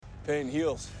Pain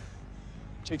heals.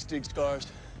 Chicks dig scars.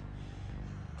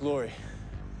 Glory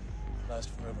lasts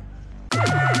forever.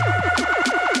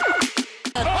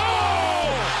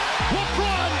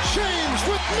 LeBron James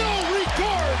with no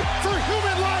regard for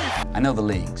human life. I know the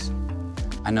leagues.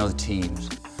 I know the teams.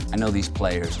 I know these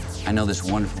players. I know this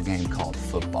wonderful game called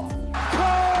football. Cold-blooded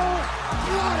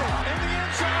in the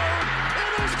end zone.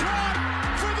 It is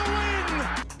caught for the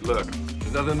win. Look,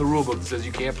 there's nothing in the rule book that says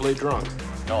you can't play drunk.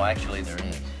 No, actually, there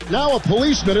is. Now a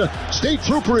policeman, a state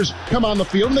trooper has come on the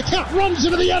field, and the cat runs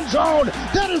into the end zone.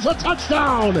 That is a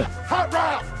touchdown. Hot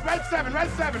route. Red 7, red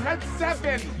 7, red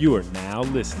 7. You are now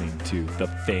listening to the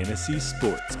Fantasy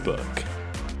Sportsbook.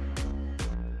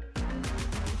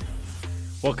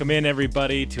 Welcome in,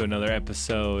 everybody, to another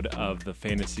episode of the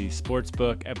Fantasy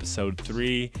Sportsbook, episode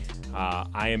 3.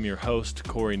 I am your host,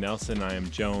 Corey Nelson. I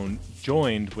am joined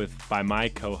by my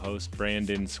co-host,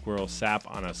 Brandon Squirrel Sapp,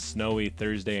 on a snowy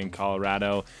Thursday in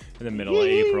Colorado in the middle of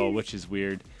April, which is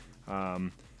weird.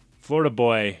 Florida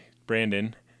boy,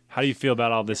 Brandon, how do you feel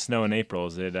about all this snow in April?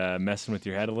 Is it messing with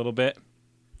your head a little bit?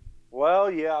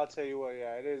 Well, yeah, I'll tell you what,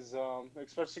 yeah, it is,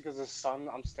 especially because the sun,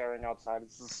 I'm staring outside,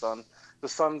 it's the sun. The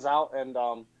sun's out, and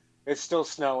it's still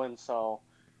snowing, so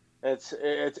it's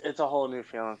a whole new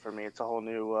feeling for me. It's a whole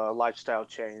new lifestyle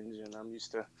change, and I'm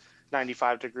used to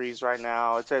 95 degrees right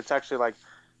now. It's actually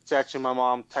my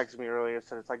mom texted me earlier,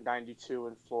 said it's like 92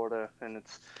 in Florida, and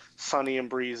it's sunny and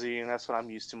breezy, and that's what I'm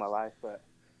used to in my life, but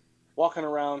walking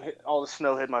around, all the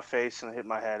snow hit my face and hit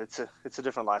my head. It's a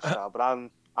different lifestyle, but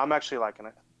I'm actually liking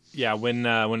it. Yeah, when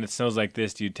it snows like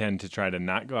this, do you tend to try to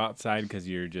not go outside because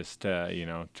you're just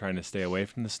trying to stay away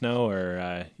from the snow,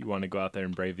 or you want to go out there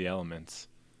and brave the elements?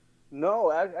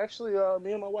 No, actually,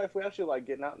 me and my wife, we actually like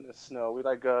getting out in the snow. We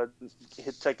like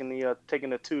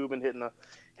taking a tube and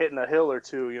hitting a hill or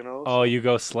two, you know. Oh, you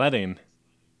go sledding?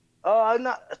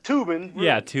 Not tubing. Really.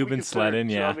 Yeah, tubing, sledding.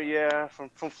 Yeah. I mean, yeah,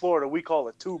 from Florida, we call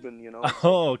it tubing, you know.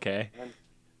 Oh, okay. And,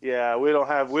 yeah, we don't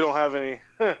have any.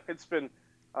 It's been,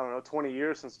 I don't know, 20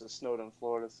 years since it snowed in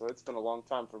Florida, so it's been a long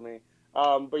time for me.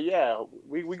 But yeah,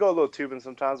 we go a little tubing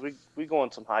sometimes. We go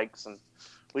on some hikes, and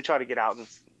we try to get out and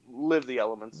live the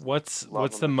elements. What's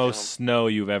the most snow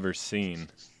you've ever seen?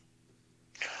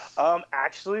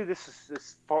 Actually, this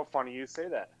is funny you say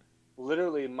that.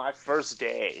 Literally, my first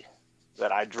day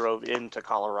that I drove into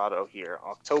Colorado here,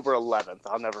 October 11th,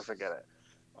 I'll never forget it,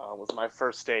 was my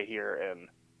first day here in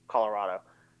Colorado.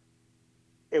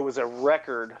 It was a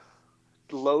record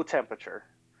low temperature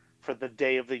for the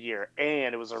day of the year,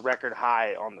 and it was a record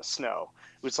high on the snow.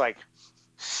 It was like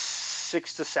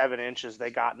 6 to 7 inches they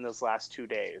got in those last 2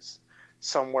 days,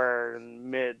 somewhere in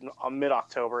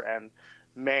mid-October, and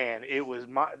man, it was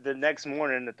the next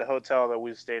morning at the hotel that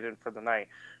we stayed in for the night,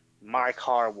 my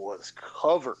car was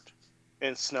covered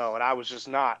in snow, and I was just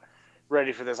not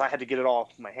ready for this. I had to get it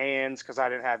off my hands because I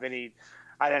didn't have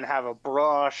a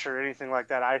brush or anything like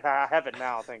that. I have it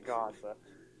now, thank God, but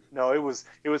no, it was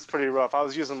pretty rough. I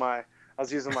was using my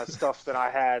stuff that I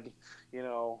had,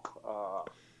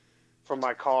 from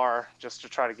my car just to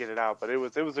try to get it out. But it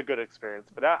was a good experience.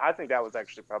 But I think that was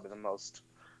actually probably the most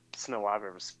snow I've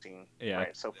ever seen. Yeah,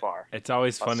 right, so far. It's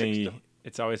always funny.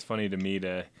 It's always funny to me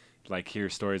to like hear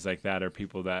stories like that, or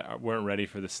people that weren't ready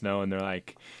for the snow, and they're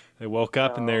like, they woke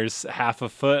up and there's half a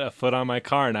foot on my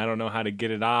car, and I don't know how to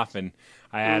get it off. And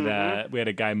I had we had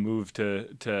a guy move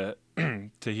to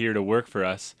here to work for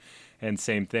us, and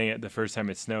same thing. The first time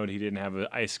it snowed, he didn't have an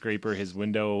ice scraper. His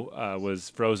window was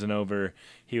frozen over.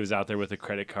 He was out there with a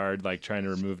credit card, like trying to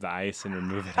remove the ice and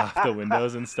remove it off the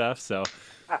windows and stuff. So,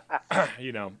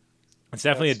 it's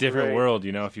definitely a different world,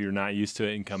 if you're not used to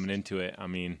it and coming into it. I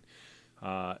mean,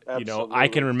 I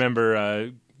can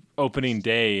remember opening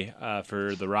day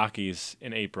for the Rockies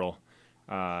in April.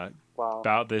 Wow.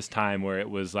 About this time where it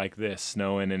was like this,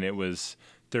 snowing, and it was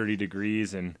 30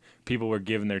 degrees, and people were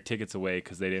giving their tickets away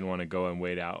because they didn't want to go and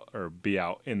wait out or be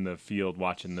out in the field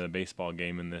watching the baseball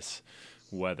game in this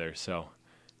weather. So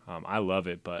I love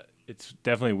it, but it's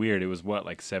definitely weird. It was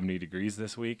like 70 degrees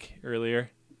this week earlier?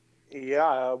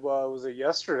 Yeah, well, was it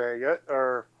yesterday?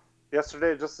 Or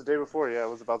yesterday, just the day before? Yeah, it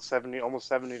was about 70, almost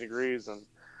 70 degrees, and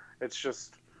it's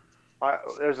just...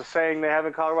 there's a saying they have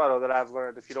in Colorado that I've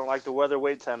learned: if you don't like the weather,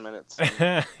 wait 10 minutes.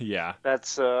 Yeah. That's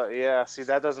see,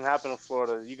 that doesn't happen in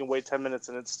Florida. You can wait 10 minutes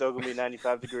and it's still gonna be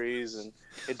 95 degrees, and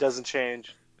it doesn't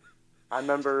change. I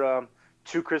remember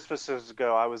 2 Christmases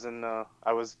ago, I was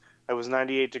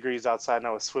 98 degrees outside, and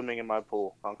I was swimming in my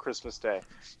pool on Christmas Day.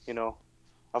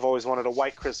 I've always wanted a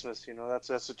white Christmas. That's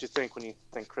what you think when you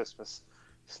think Christmas,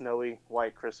 snowy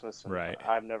white Christmas. Right.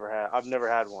 I've never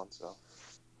had one, so.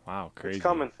 Wow, crazy. It's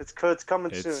coming. It's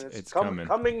coming soon. It's coming.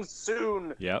 Coming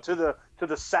soon. Yep. To the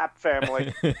Sapp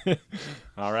family.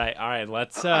 All right.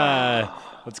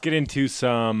 Let's get into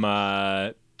some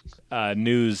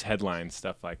news headlines,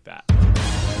 stuff like that.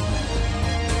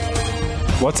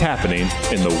 What's happening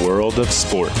in the world of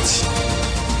sports?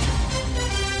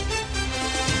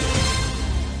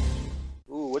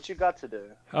 Ooh, what you got today?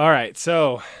 All right,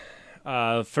 so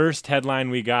first headline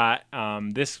we got.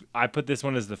 I put this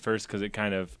one as the first because it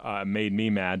kind of made me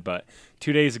mad. But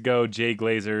 2 days ago, Jay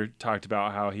Glazer talked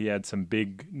about how he had some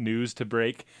big news to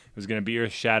break. It was going to be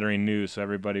earth-shattering news, so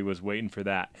everybody was waiting for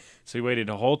that. So he waited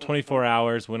a whole 24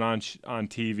 hours, went on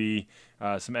TV,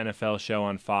 some NFL show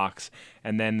on Fox,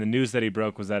 and then the news that he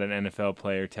broke was that an NFL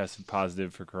player tested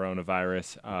positive for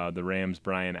coronavirus. The Rams'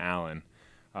 Brian Allen.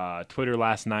 Twitter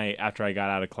last night, after I got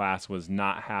out of class, was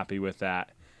not happy with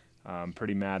that.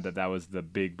 Pretty mad that was the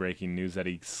big breaking news that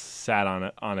he sat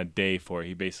on a day for.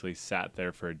 He basically sat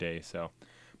there for a day. So,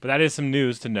 but that is some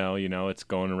news to know. It's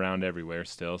going around everywhere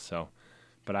still. So,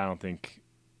 but I don't think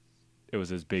it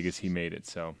was as big as he made it.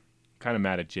 So, kind of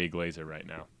mad at Jay Glazer right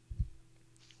now.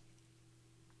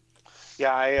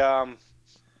 Yeah,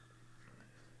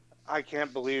 I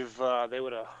can't believe they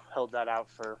would have held that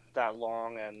out for that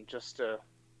long, and just to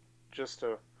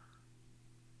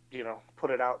put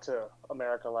it out to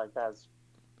America like that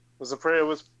was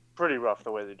pretty rough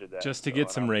the way they did that. Just to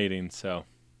get some ratings, so.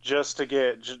 Just to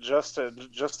get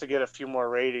a few more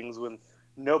ratings when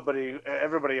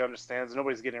everybody understands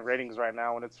nobody's getting ratings right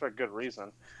now, and it's for a good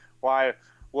reason. Why?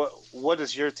 What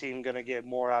is your team gonna get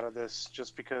more out of this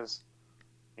just because?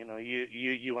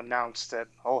 You announced that,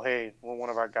 oh, hey,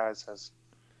 one of our guys has,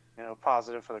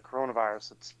 positive for the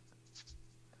coronavirus.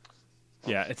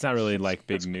 It's not really like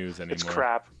big news anymore. It's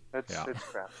crap. It's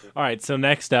crap. Dude. All right, so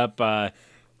next up,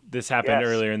 this happened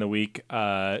earlier in the week.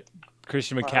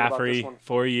 Christian McCaffrey,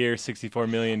 4-year, $64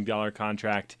 million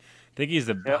contract. I think he's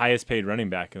the highest paid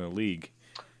running back in the league.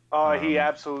 He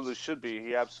absolutely should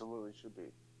be.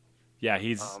 Yeah,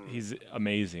 he's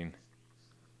amazing.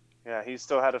 Yeah, he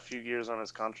still had a few years on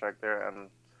his contract there, and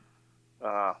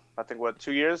I think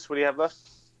 2 years? What do you have left?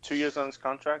 2 years on his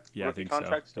contract? Yeah, Rookie I think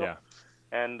contract so. Still? Yeah.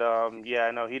 And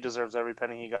I know he deserves every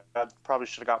penny he got. Probably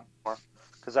should have got more,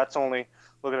 because that's only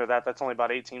that's only about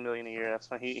 $18 million a year.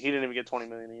 He didn't even get $20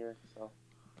 million a year. So.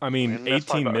 I mean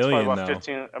 $18 million though.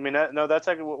 15. I mean, that's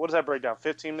actually what does that break down?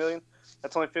 $15 million?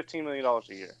 That's only $15 million a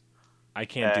year. I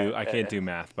can't do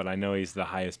math, but I know he's the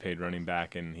highest paid running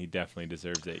back, and he definitely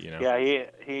deserves it. Yeah, he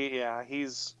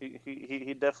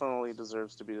definitely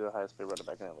deserves to be the highest paid running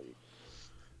back in the league.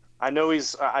 I know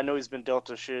he's been dealt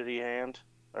a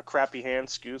crappy hand,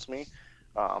 excuse me,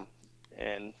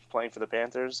 and playing for the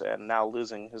Panthers, and now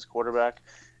losing his quarterback,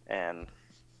 and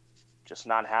just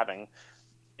not having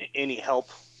any help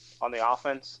on the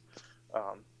offense.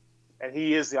 And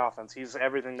he is the offense. He's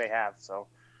everything they have. So.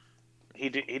 He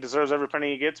deserves every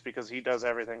penny he gets because he does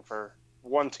everything for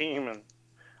one team, and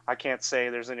I can't say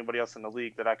there's anybody else in the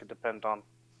league that I could depend on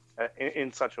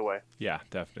in such a way. Yeah,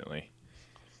 definitely.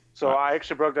 So I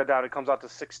actually broke that down. It comes out to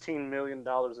 $16 million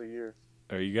a year.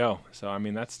 There you go. So, I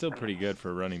mean, that's still pretty good for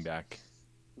a running back.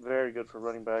 Very good for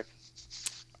running back.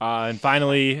 And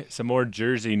finally, some more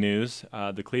jersey news.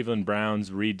 The Cleveland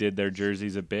Browns redid their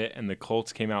jerseys a bit, and the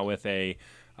Colts came out with a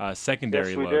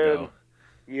secondary logo. Did.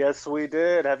 Yes, we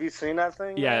did. Have you seen that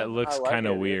thing? Yeah, man? it looks kind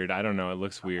of weird. I don't know. It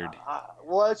looks weird.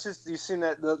 Well, it's just you've seen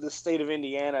that the state of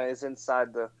Indiana is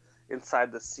inside the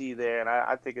sea there, and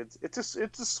I think it's a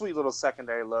sweet little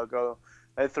secondary logo.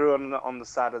 They threw it on the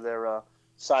side of their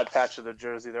side patch of the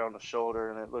jersey there on the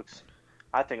shoulder, and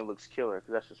I think it looks killer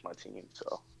because that's just my team.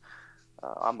 So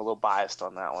I'm a little biased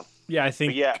on that one. Yeah, I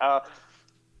think. But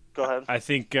go ahead. I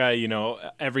think,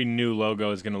 every new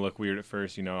logo is going to look weird at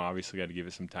first. Obviously got to give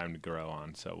it some time to grow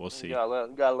on, so we'll see.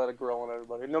 Gotta let it grow on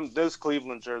everybody. Those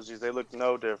Cleveland jerseys, they look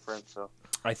no different. So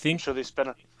I think. I'm sure they spent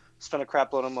a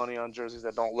crap load of money on jerseys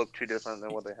that don't look too different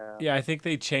than what they have. Yeah, I think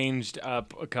they changed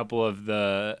up a couple of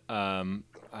the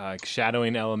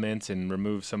shadowing elements and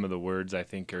removed some of the words, I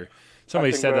think, or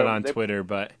somebody said that on Twitter,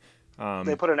 but...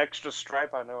 they put an extra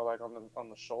stripe, I know, like on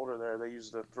the shoulder there. They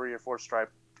used a 3 or 4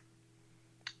 stripe,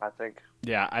 I think.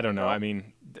 Yeah, I don't know. I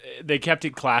mean, they kept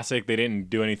it classic. They didn't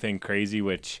do anything crazy,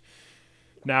 which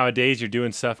nowadays you're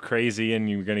doing stuff crazy and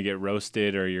you're going to get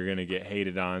roasted or you're going to get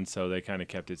hated on. So they kind of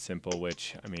kept it simple,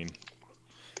 which, I mean,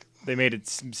 they made it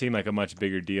seem like a much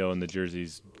bigger deal, and the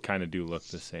jerseys kind of do look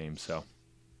the same. So,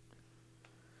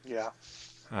 yeah.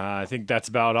 I think that's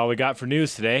about all we got for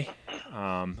news today.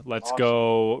 Let's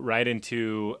go right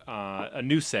into a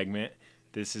new segment.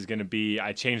 This is going to be,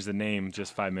 I changed the name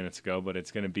just 5 minutes ago, but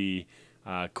it's going to be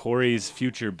Corey's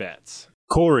Future Bets.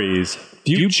 Corey's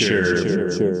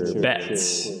future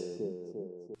bets.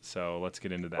 So let's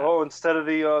get into that. Oh, instead of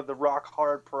the rock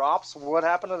hard props, what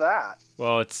happened to that?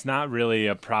 Well, it's not really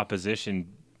a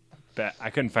proposition bet. I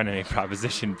couldn't find any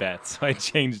proposition bets, so I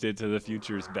changed it to the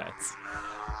futures bets.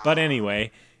 But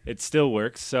anyway, it still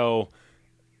works. So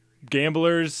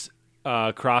gamblers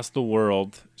across the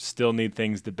world still need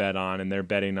things to bet on, and they're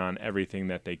betting on everything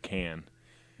that they can.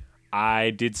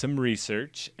 I did some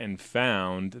research and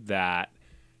found that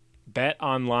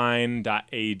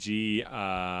betonline.ag,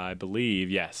 I believe,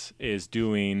 yes, is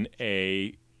doing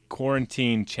a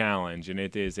quarantine challenge, and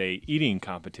it is a eating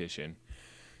competition.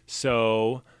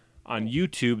 So on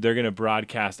YouTube, they're going to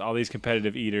broadcast all these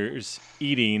competitive eaters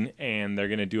eating, and they're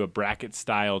going to do a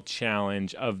bracket-style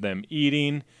challenge of them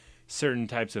eating certain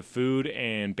types of food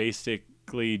and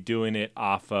basically doing it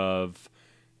off of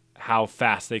how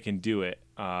fast they can do it,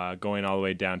 going all the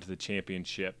way down to the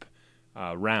championship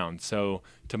round. So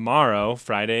tomorrow,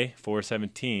 Friday,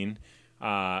 4/17,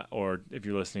 or if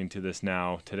you're listening to this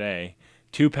now today,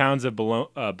 2 pounds of bologna.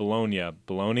 I don't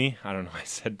know why I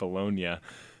said bologna.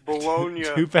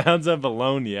 2 pounds of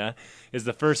bologna is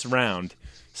the first round.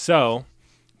 So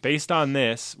based on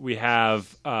this, we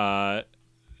have we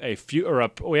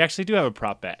actually do have a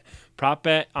prop bet. Prop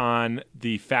bet on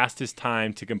the fastest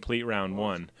time to complete round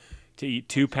 1 to eat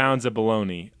 2 pounds of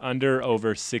bologna under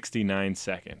over 69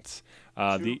 seconds.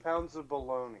 2 pounds of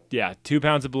bologna. Yeah, 2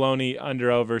 pounds of bologna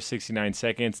under over 69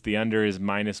 seconds. The under is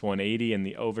minus 180, and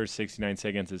the over 69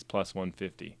 seconds is plus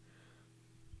 150.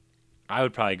 I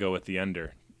would probably go with the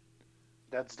under.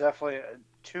 That's definitely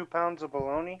 2 pounds of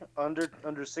bologna under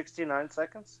 69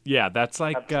 seconds. Yeah, that's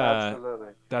like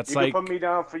absolutely. That's you like can put me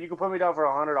down for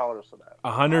 $100 for that.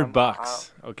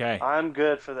 $100. Okay. I'm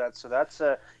good for that. So that's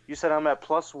you said I'm at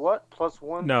plus what? Plus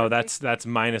 1? No, that's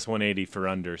minus 180 for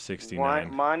under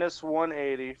 69. Minus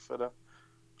 180 for the.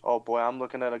 Oh boy, I'm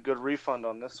looking at a good refund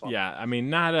on this one. Yeah, I mean,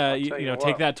 not a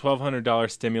take that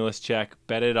 $1,200 stimulus check,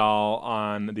 bet it all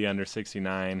on the under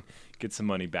 69, get some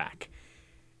money back.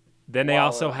 Then they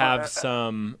also have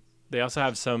some. They also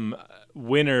have some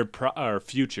winner or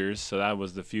futures. So that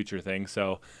was the future thing.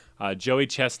 So Joey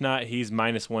Chestnut, he's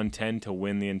minus 110 to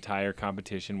win the entire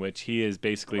competition, which he is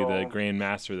basically the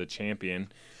grandmaster, the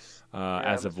champion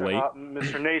as of late.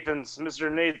 Mr.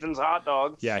 Nathan's hot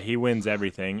dogs. Yeah, he wins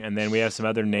everything. And then we have some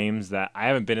other names that I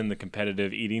haven't been in the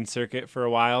competitive eating circuit for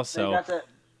a while. So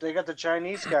they got the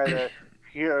Chinese guy,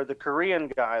 the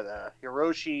Korean guy, the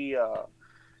Hiroshi.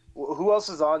 Who else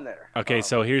is on there? Okay,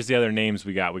 so here's the other names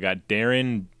we got. We got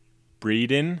Darren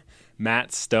Breeden,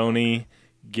 Matt Stoney,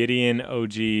 Gideon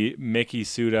OG, Mickey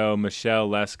Sudo, Michelle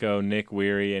Lesko, Nick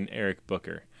Weary, and Eric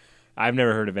Booker. I've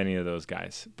never heard of any of those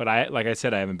guys. But like I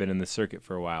said, I haven't been in the circuit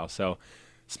for a while. So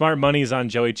smart money's on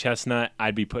Joey Chestnut.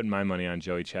 I'd be putting my money on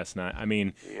Joey Chestnut. I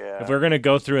mean, if we're going to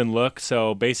go through and look,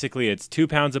 so basically it's 2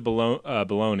 pounds of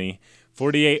bologna,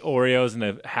 48 Oreos, and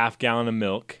a half gallon of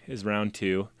milk is round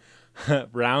 2.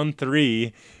 Round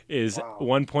 3 is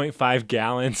 1.5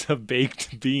 gallons of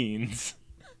baked beans.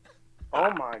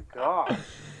 Oh my god!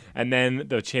 And then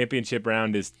the championship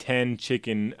round is 10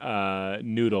 chicken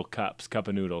noodle cup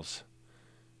of noodles,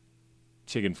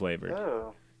 chicken flavored.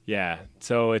 Oh. Yeah,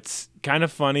 so it's kind of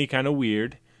funny, kind of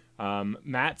weird.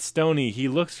 Matt Stoney, he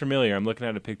looks familiar. I'm looking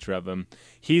at a picture of him.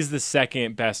 He's the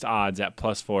second best odds at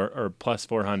plus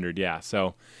 400. Yeah,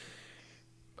 so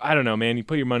I don't know, man. You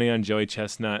put your money on Joey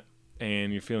Chestnut,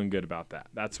 and you're feeling good about that.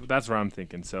 That's what I'm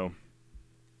thinking. So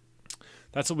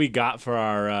that's what we got for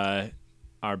our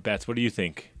bets. What do you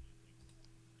think?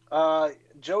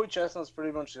 Joey Chestnut's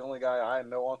pretty much the only guy I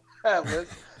know on that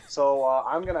list. So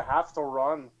I'm gonna have to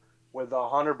run with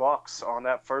 $100 on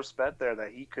that first bet there that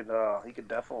he could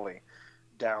definitely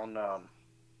down.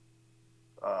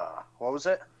 What was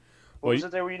it? What was it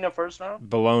they were eating the first round?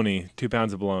 Bologna, 2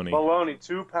 pounds of bologna.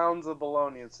 2 pounds of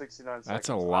bologna in 69 seconds. That's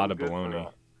a lot of bologna.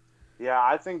 Yeah,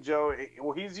 I think Joey.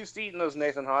 Well, he's used to eating those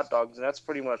Nathan hot dogs, and that's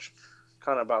pretty much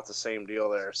kind of about the same deal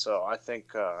there. So I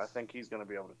think he's going to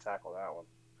be able to tackle that one.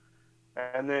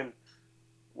 And then,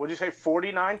 what did you say?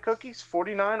 49 cookies?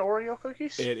 49 Oreo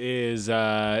cookies? It is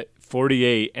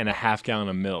 48 and a half gallon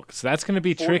of milk. So that's going to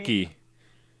be tricky.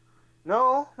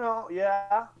 No,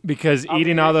 yeah. Because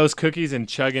eating all those cookies and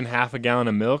chugging half a gallon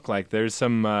of milk, like there's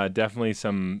some definitely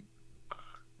some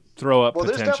throw up potential.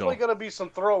 Well, there's definitely going to be some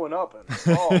throwing up in it.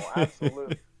 Oh,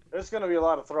 absolutely. There's going to be a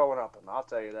lot of throwing up in it. I'll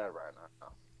tell you that right now.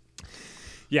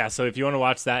 Yeah, so if you want to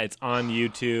watch that, it's on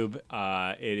YouTube.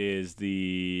 It is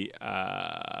the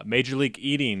Major League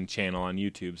Eating channel on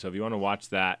YouTube. So if you want to watch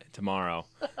that tomorrow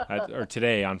or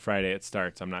today on Friday it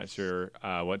starts. I'm not sure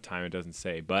what time, it doesn't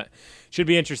say, but it should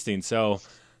be interesting. So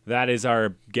that is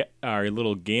our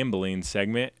little gambling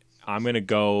segment. I'm going to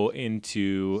go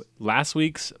into last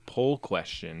week's poll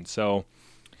question. So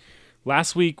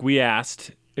last week we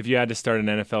asked if you had to start an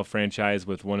NFL franchise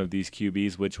with one of these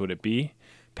QBs, which would it be?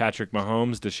 Patrick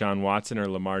Mahomes, Deshaun Watson, or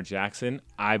Lamar Jackson?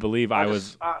 I believe Go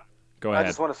ahead. I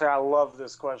just want to say I love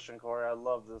this question, Corey. I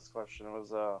love this question. It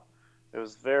was a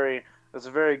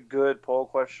very good poll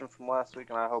question from last week,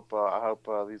 and I hope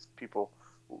these people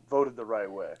voted the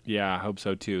right way. Yeah, I hope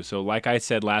so too. So like I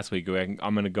said last week, I'm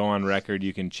going to go on record.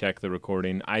 You can check the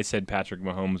recording. I said Patrick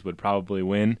Mahomes would probably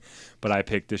win, but I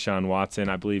picked Deshaun Watson.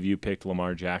 I believe you picked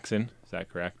Lamar Jackson. Is that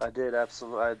correct? I did. I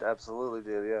absolutely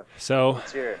did, yeah. So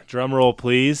drum roll,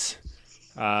 please.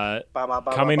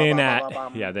 Coming in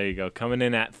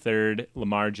at third,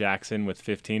 Lamar Jackson with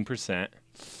 15%.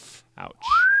 Ouch.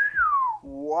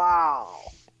 Wow.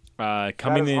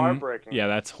 Coming in, heartbreaking. Yeah,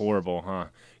 that's horrible, huh?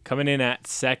 Coming in at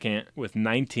second with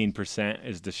 19%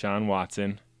 is Deshaun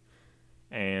Watson.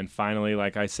 And finally,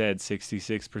 like I said,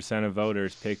 66% of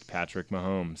voters picked Patrick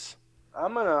Mahomes.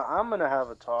 I'm gonna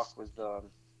have a talk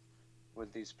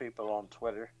with these people on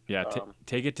Twitter. Yeah,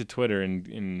 take it to Twitter and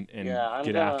get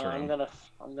after them.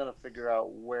 I'm gonna figure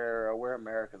out where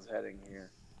America's heading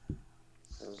here.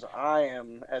 Because I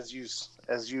am, as you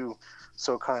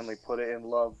so kindly put it, in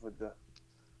love with the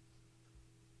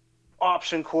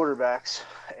option quarterbacks,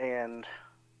 and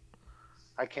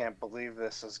I can't believe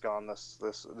this has gone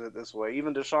this way.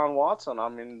 Even Deshaun Watson. I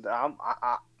mean,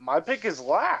 my pick is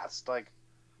last. Like,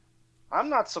 I'm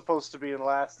not supposed to be in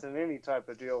last in any type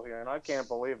of deal here, and I can't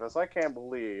believe this. I can't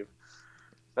believe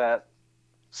that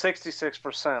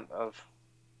 66% of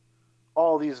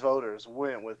all these voters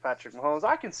went with Patrick Mahomes.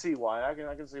 I can see why. I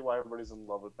can see why everybody's in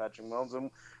love with Patrick Mahomes, and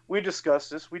we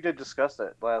discussed this. We did discuss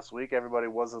it last week. Everybody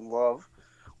was in love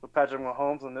with Patrick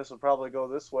Mahomes, and this would probably go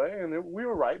this way, and we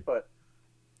were right, but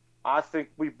I think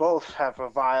we both have a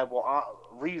viable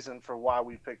reason for why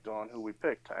we picked on who we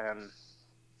picked, and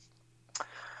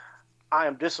I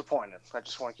am disappointed. I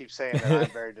just want to keep saying that I'm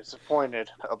very disappointed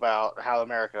about how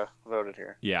America voted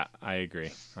here. Yeah, I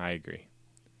agree.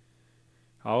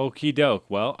 Okie doke.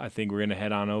 Well, I think we're going to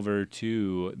head on over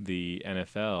to the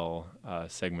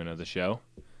NFL segment of the show.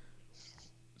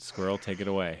 Squirrel, take it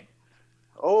away.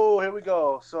 Oh, here we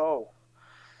go. So,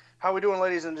 how we doing,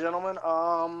 ladies and gentlemen?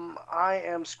 I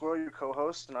am Squirrel, your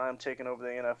co-host, and I am taking over the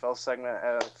NFL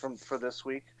segment for this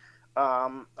week.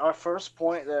 Our first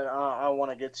point that I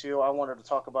want to get to, I wanted to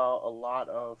talk about a lot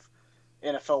of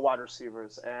NFL wide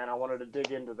receivers, and I wanted to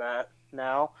dig into that.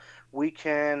 Now, we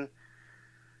can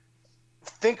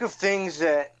think of things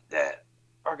that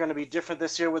are going to be different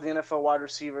this year with the NFL wide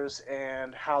receivers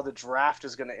and how the draft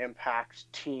is going to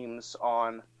impact teams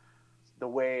on the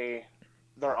way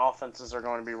their offenses are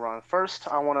going to be run. First,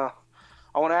 I want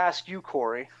to ask you,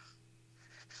 Corey,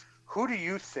 who do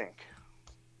you think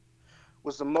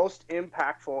was the most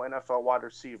impactful NFL wide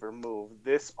receiver move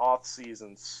this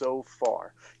offseason so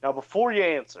far? Now, before you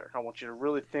answer, I want you to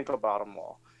really think about them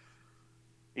all.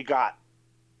 You got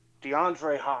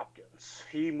DeAndre Hopkins.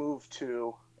 He moved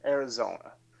to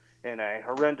Arizona in a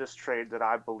horrendous trade that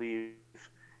I believe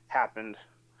happened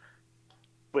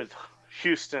with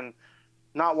Houston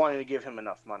not wanting to give him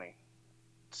enough money.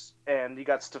 And you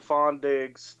got Stephon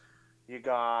Diggs. You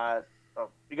got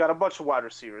a bunch of wide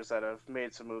receivers that have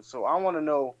made some moves. So I want to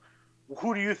know,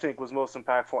 who do you think was most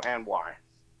impactful and why?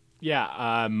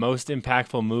 Yeah, most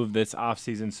impactful move this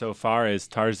offseason so far is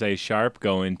Tarzay Sharp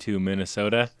going to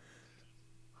Minnesota.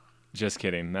 Just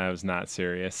kidding. That was not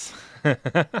serious.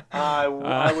 I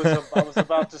was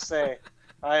about to say,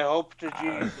 I hope to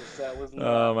Jesus that was not.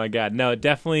 Oh, my God. No,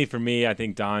 definitely for me, I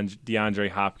think DeAndre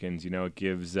Hopkins, it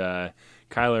gives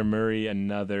Kyler Murray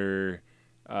another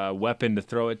weapon to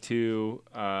throw it to.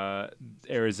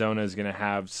 Arizona is going to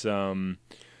have some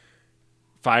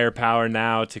firepower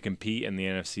now to compete in the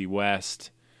NFC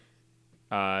West.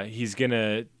 He's going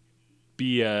to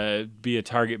be a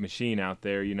target machine out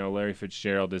there. Larry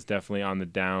Fitzgerald is definitely on the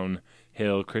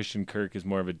downhill. Christian Kirk is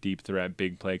more of a deep threat,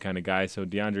 big play kind of guy. So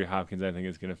DeAndre Hopkins, I think,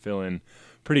 is going to fill in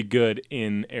pretty good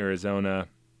in Arizona.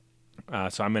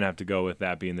 So I'm going to have to go with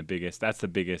that being the biggest. That's the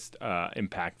biggest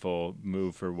impactful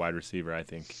move for wide receiver, I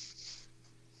think.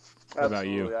 What about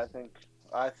you? I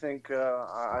think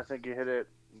you hit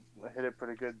it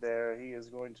pretty good there. He is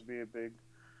going to be a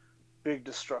big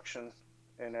destruction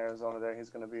in Arizona there.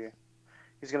 He's going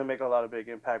to make a lot of big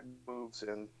impact moves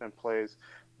and plays.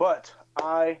 But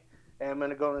I am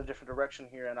going to go in a different direction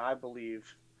here, and I believe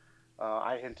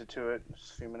I hinted to it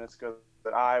just a few minutes ago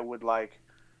that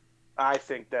I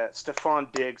think that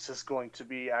Stephon Diggs is going to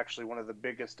be actually one of the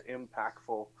biggest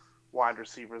impactful wide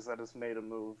receivers that has made a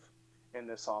move in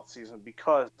this offseason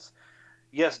because,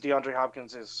 yes, DeAndre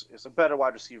Hopkins is a better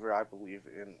wide receiver, I believe,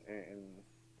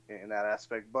 in that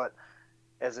aspect. But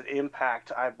as an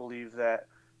impact, I believe that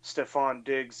Stephon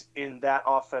Diggs in that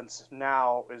offense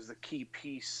now is the key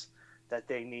piece that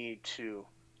they need to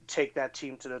take that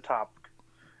team to the top.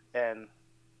 And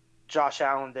Josh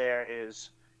Allen there is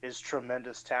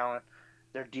tremendous talent.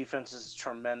 Their defense is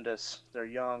tremendous. They're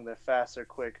young, they're fast, they're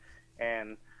quick.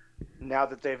 And now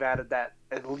that they've added that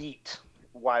elite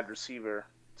wide receiver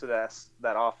to that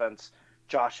offense,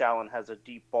 Josh Allen has a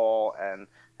deep ball and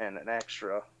an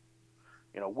extra,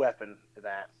 weapon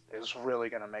that is really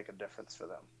going to make a difference for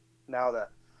them. Now that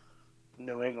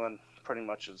New England pretty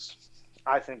much is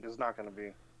not going to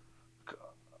be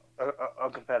a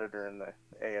competitor in the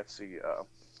AFC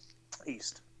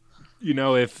East.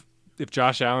 If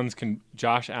Josh Allen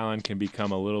can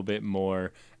become a little bit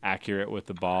more accurate with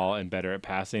the ball and better at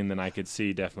passing, then I could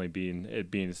see definitely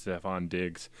being Stephon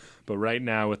Diggs. But right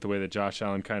now, with the way that Josh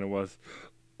Allen kind of was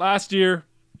last year,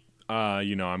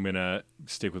 I'm gonna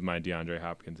stick with my DeAndre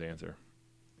Hopkins answer.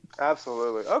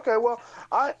 Absolutely. Okay. Well,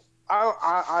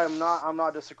 I'm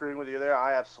not disagreeing with you there.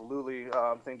 I absolutely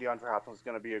think DeAndre Hopkins is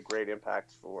going to be a great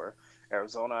impact for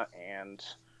Arizona, and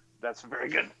that's a very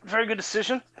good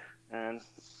decision, and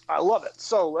I love it.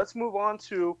 So let's move on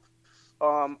to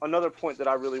another point that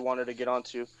I really wanted to get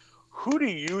onto. Who do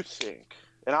you think,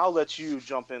 and I'll let you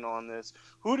jump in on this,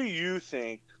 who do you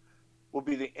think will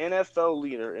be the NFL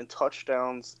leader in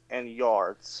touchdowns and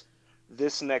yards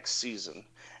this next season,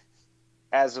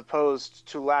 as opposed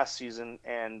to last season?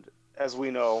 And as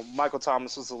we know, Michael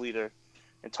Thomas was the leader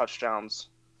in touchdowns,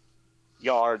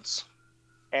 yards,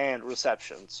 and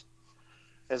receptions,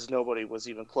 as nobody was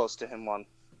even close to him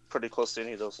pretty close to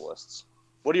any of those lists.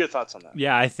 What are your thoughts on that?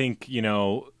 Yeah, I think,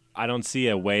 I don't see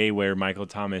a way where Michael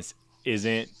Thomas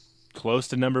isn't close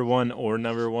to number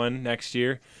one next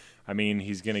year. I mean,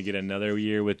 he's going to get another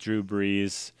year with Drew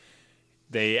Brees.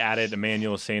 They added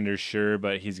Emmanuel Sanders, sure,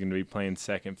 but he's going to be playing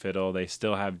second fiddle. They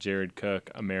still have Jared Cook,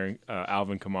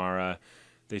 Alvin Kamara.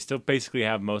 They still basically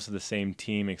have most of the same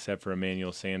team except for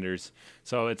Emmanuel Sanders.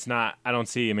 So I don't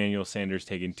see Emmanuel Sanders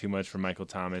taking too much from Michael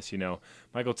Thomas.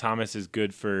 Michael Thomas is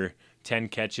good for 10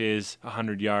 catches,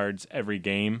 100 yards every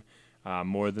game,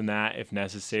 more than that if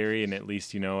necessary, and at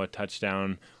least, a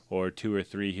touchdown or 2 or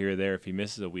 3 here or there if he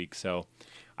misses a week. So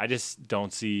I just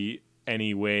don't see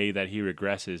any way that he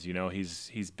regresses.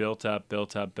 He's built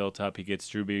up. He gets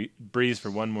Drew Brees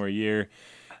for one more year.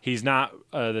 He's not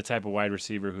the type of wide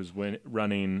receiver who's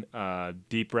running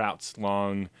deep routes,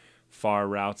 long, far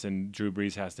routes, and Drew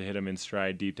Brees has to hit him in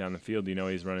stride deep down the field.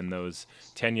 He's running those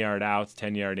 10-yard outs,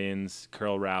 10-yard ins,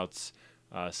 curl routes,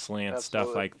 slants,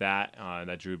 stuff like that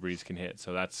that Drew Brees can hit.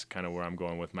 So that's kind of where I'm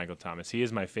going with Michael Thomas. He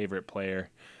is my favorite player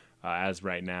as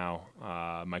right now.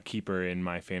 My keeper in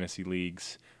my fantasy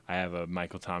leagues, I have a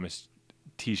Michael Thomas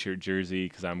T-shirt jersey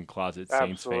because I'm a closet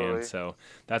Saints fan. So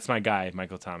that's my guy,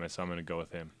 Michael Thomas. So I'm going to go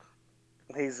with him.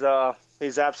 He's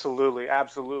absolutely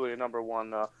a number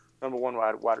one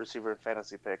wide receiver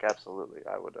fantasy pick. Absolutely,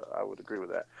 I would agree with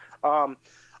that.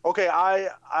 Okay,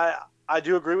 I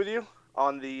do agree with you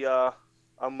on the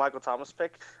Michael Thomas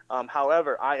pick.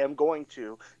 However, I am going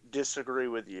to disagree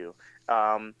with you.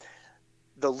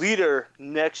 The leader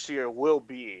next year will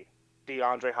be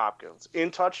DeAndre Hopkins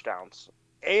in touchdowns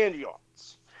and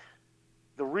yards.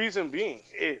 The reason being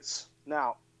is,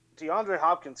 now, DeAndre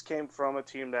Hopkins came from a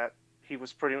team that he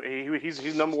was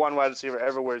he's number one wide receiver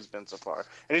everywhere he's been so far.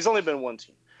 And he's only been one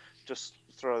team. Just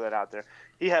throw that out there.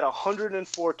 He had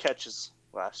 104 catches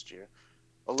last year,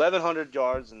 1,100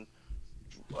 yards, and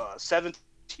 7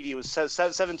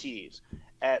 TDs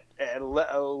at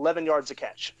 11 yards a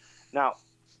catch. Now,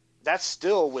 that's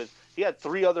still he had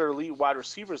 3 other elite wide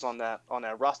receivers on that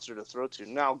roster to throw to.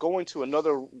 Now, going to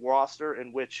another roster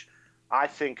in which I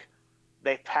think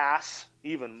they pass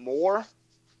even more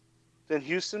than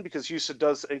Houston, because Houston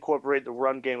does incorporate the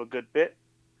run game a good bit,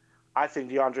 I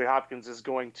think DeAndre Hopkins is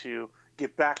going to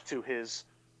get back to his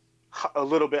a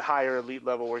little bit higher elite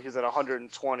level where he's at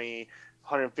 120,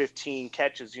 115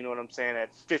 catches, you know what I'm saying, at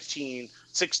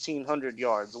 1,600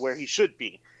 yards, where he should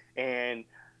be. And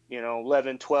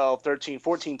 11, 12, 13,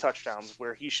 14 touchdowns,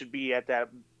 where he should be at that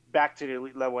back to the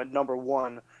elite level at number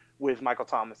one with Michael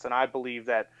Thomas. And I believe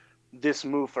that this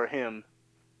move for him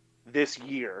this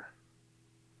year,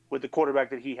 with the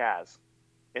quarterback that he has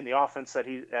and the offense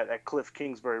that Cliff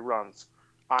Kingsbury runs,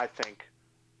 I think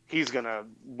he's going to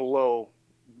blow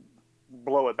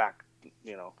it back.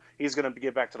 He's going to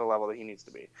get back to the level that he needs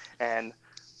to be. And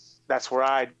that's where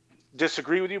I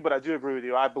disagree with you, but I do agree with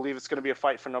you. I believe it's going to be a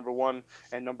fight for number one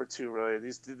and number two, really.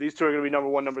 These two are going to be number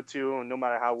one, number two, and no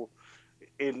matter how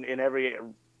in every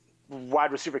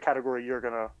wide receiver category you're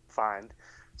gonna find.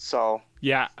 So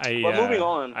yeah, but moving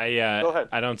on. Go ahead.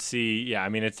 I don't see. Yeah, I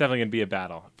mean, it's definitely gonna be a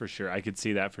battle for sure. I could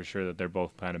see that for sure that they're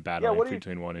both kind of battling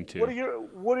between 1 and 2.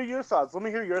 What are your thoughts? Let me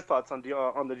hear your thoughts on the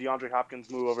DeAndre Hopkins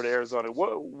move over to Arizona.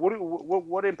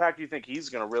 What impact do you think he's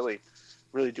gonna really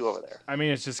do over there? I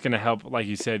mean, it's just going to help, like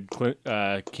you said,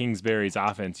 Kingsbury's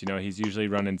offense. You know, he's usually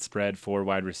running spread 4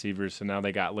 wide receivers, so now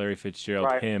they got Larry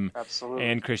Fitzgerald, him, absolutely,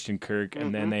 and Christian Kirk,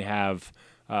 and then they have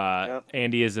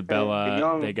Andy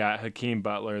Isabella. They got Hakeem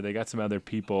Butler. They got some other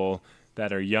people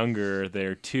that are younger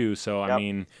there too. So I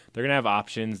mean, they're gonna have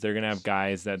options. They're gonna have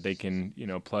guys that they can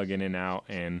plug in and out,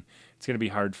 and it's gonna be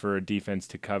hard for a defense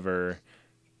to cover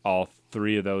all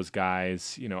 3 of those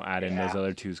guys. Add in those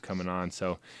other 2s coming on.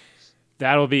 So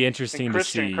that'll be interesting to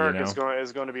see. Christian Kirk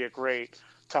is going to be a great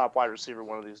top wide receiver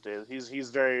one of these days.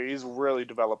 He's really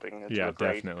developing into a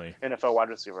great definitely NFL wide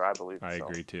receiver, I believe. I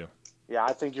agree too. Yeah,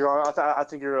 I think you're right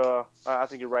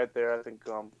there. I think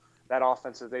that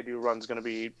offense that they do run is going to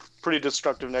be pretty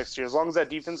destructive next year. As long as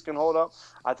that defense can hold up,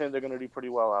 I think they're going to do pretty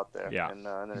well out there. Yeah,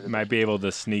 might be able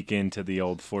to sneak into the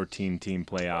old 14-team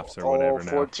playoffs or whatever.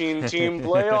 14-team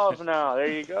playoffs now.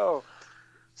 There you go.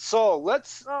 So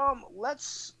let's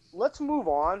move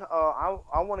on.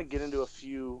 I want to get into a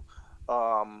few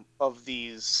of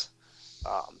these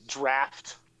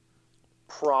draft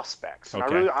prospects. And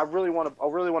okay. I really want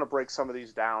to break some of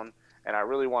these down, and I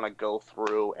really want to go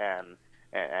through and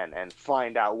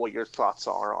find out what your thoughts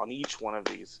are on each one of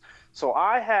these. So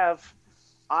I have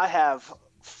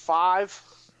 5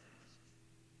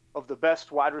 of the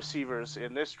best wide receivers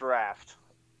in this draft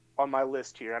on my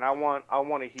list here, and I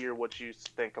want to hear what you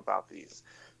think about these.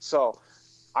 So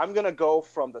I'm gonna go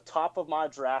from the top of my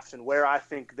draft and where I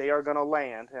think they are gonna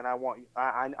land, and I want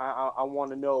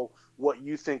to know what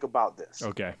you think about this.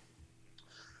 Okay.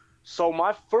 So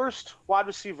my first wide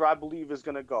receiver, I believe, is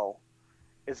gonna go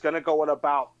at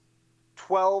about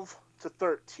 12 to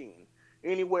 13,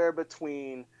 anywhere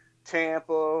between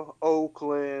Tampa,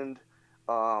 Oakland,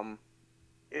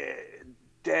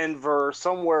 Denver,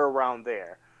 somewhere around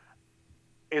there.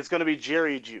 It's gonna be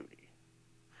Jerry Jeudy.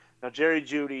 Now, Jerry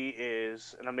Jeudy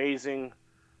is an amazing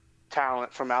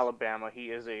talent from Alabama.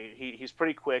 He's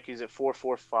pretty quick. He's at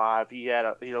 4.45. He had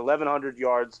 1,100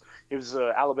 yards. He was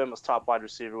Alabama's top wide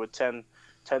receiver with 10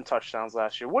 touchdowns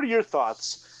last year. What are your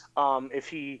thoughts if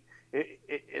he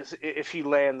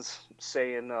lands,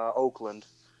 say, in Oakland,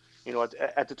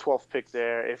 at the 12th pick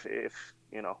there?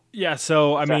 Yeah,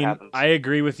 so I mean, happens. I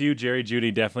agree with you. Jerry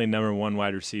Jeudy, definitely number 1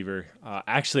 wide receiver.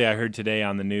 Actually, I heard today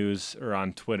on the news, or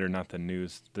on Twitter, not the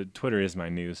news. The Twitter is my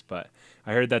news, but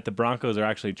I heard that the Broncos are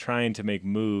actually trying to make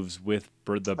moves with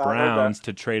the Browns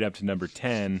to trade up to number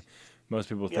 10. Most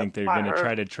people think they're going to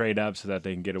try to trade up so that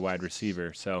they can get a wide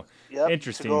receiver. So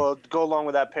interesting. To go along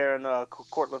with that pair and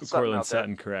Courtland Sutton. Courtland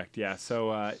Sutton, correct. Yeah. So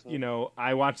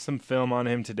I watched some film on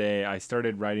him today. I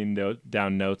started writing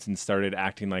down notes and started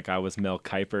acting like I was Mel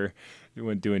Kiper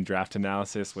when doing draft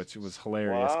analysis, which was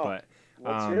hilarious. Wow. But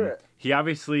Let's hear it.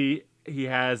 He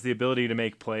has the ability to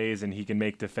make plays, and he can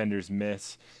make defenders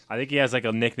miss. I think he has like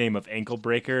a nickname of ankle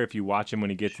breaker. If you watch him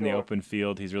when he gets in the open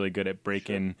field, he's really good at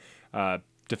breaking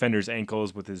defenders'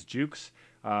 ankles with his jukes.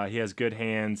 He has good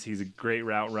hands. He's a great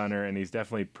route runner, and he's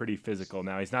definitely pretty physical.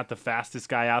 Now, he's not the fastest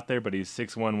guy out there, but he's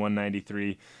 6'1",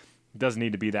 193. Doesn't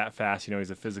need to be that fast.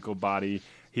 He's a physical body.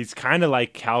 He's kind of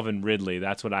like Calvin Ridley.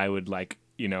 That's what I would like,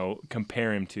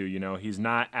 compare him to. He's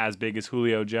not as big as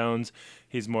Julio Jones.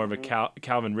 He's more of a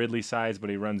Calvin Ridley size, but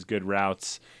he runs good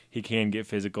routes. He can get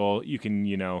physical. You can,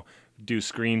 do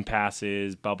screen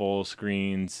passes, bubble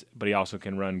screens, but he also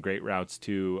can run great routes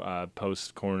too,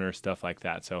 post corner, stuff like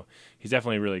that. So he's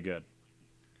definitely really good.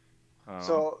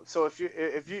 So if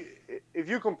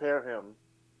you compare him,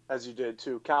 as you did,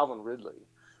 to Calvin Ridley,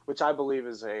 which I believe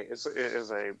is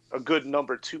a good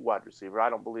number 2 wide receiver.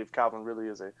 I don't believe Calvin Ridley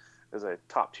is a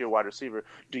top tier wide receiver.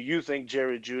 Do you think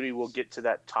Jerry Jeudy will get to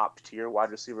that top tier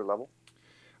wide receiver level?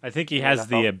 I think he has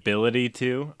the ability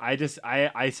to.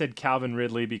 I said Calvin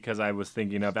Ridley because I was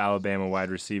thinking of Alabama wide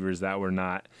receivers that were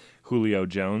not Julio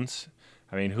Jones.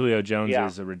 I mean, Julio Jones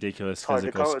is a ridiculous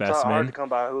physical specimen. It's hard to come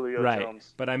by Julio right.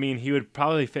 Jones. But I mean, he would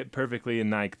probably fit perfectly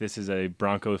in this is a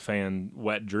Bronco fan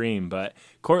wet dream. But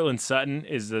Courtland Sutton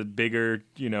is the bigger,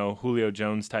 Julio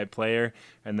Jones type player,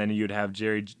 and then you'd have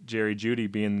Jerry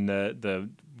Jeudy being the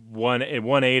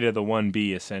 1A to the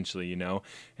 1B essentially,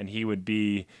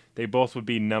 and they both would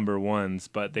be number 1s,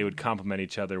 but they would complement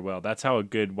each other well. That's how a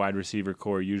good wide receiver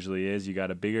core usually is. You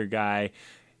got a bigger guy.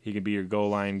 He can be your goal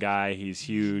line guy. He's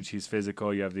huge. He's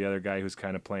physical. You have the other guy who's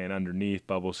kind of playing underneath,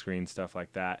 bubble screen, stuff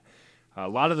like that. A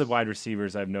lot of the wide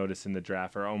receivers I've noticed in the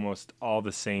draft are almost all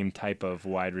the same type of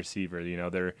wide receiver. You know,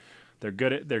 they're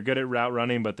good at route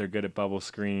running, but they're good at bubble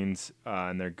screens,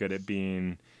 and they're good at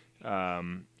being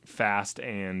fast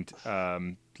and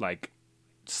like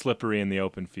slippery in the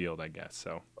open field, I guess.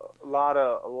 So a lot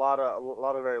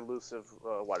of very elusive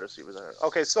wide receivers there.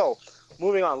 Okay, so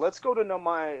moving on, let's go to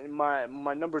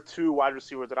my number 2 wide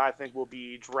receiver that I think will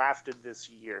be drafted this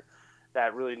year.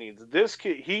 That really needs this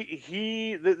kid.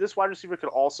 This wide receiver could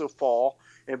also fall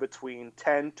in between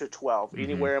 10 to 12,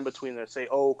 anywhere in between there. Say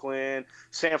Oakland,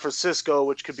 San Francisco,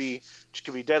 which could be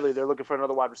deadly. They're looking for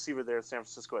another wide receiver there in San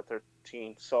Francisco at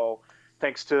 13. So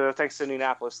thanks to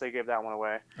Indianapolis, they gave that one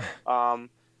away.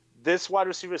 This wide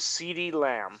receiver is CeeDee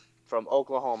Lamb from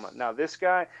Oklahoma. Now this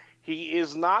guy, he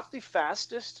is not the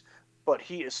fastest, but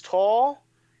he is tall.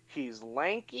 He's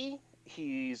lanky.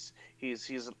 He's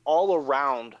an all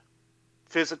around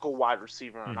physical wide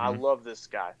receiver, and I love this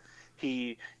guy.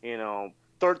 He,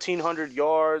 1,300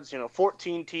 yards,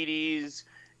 14 TDs,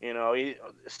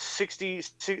 60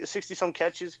 some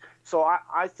catches. So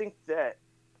I think that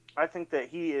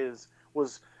he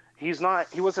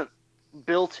wasn't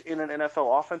built in an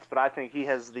NFL offense, but I think he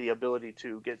has the ability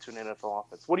to get to an NFL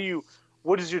offense. What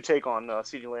is your take on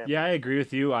CeeDee Lamb? Yeah, I agree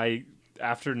with you.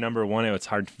 After number 1, it was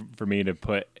hard for me to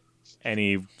put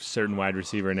any certain wide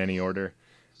receiver in any order.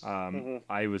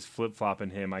 I was flip-flopping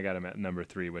him. I got him at number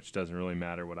 3, which doesn't really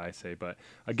matter what I say. But,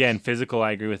 again, physical,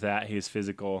 I agree with that. He is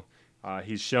physical.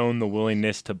 He's shown the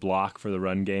willingness to block for the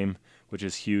run game, which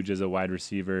is huge as a wide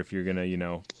receiver. If you're going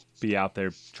to, be out there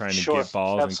trying to get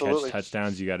balls and catch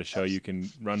touchdowns, you got to show you can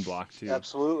run block, too.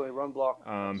 Absolutely, run block.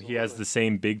 He has the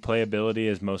same big play ability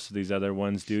as most of these other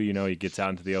ones do. He gets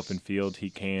out into the open field. He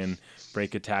can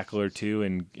break a tackle or two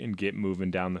and get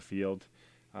moving down the field.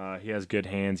 He has good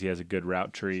hands. He has a good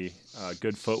route tree,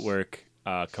 good footwork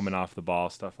coming off the ball,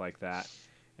 stuff like that.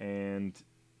 And,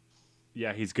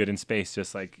 yeah, he's good in space,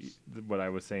 just like what I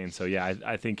was saying. So, yeah,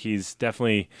 I think he's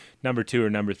definitely number 2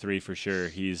 or number 3 for sure.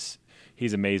 He's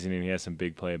amazing, and he has some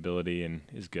big playability and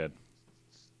is good.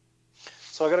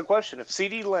 So I got a question. If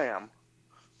CeeDee Lamb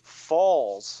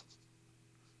falls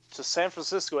to San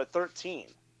Francisco at 13,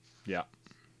 yeah.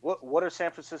 What are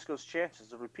San Francisco's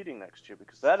chances of repeating next year?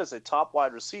 Because that is a top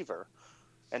wide receiver,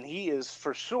 and he is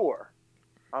for sure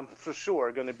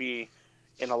going to be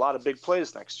in a lot of big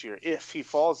plays next year if he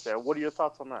falls there. What are your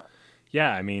thoughts on that?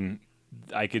 Yeah, I mean,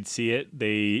 I could see it.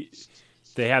 They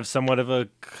have somewhat of a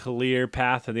clear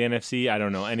path to the NFC. I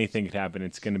don't know. Anything could happen.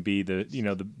 It's going to be the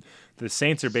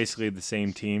Saints are basically the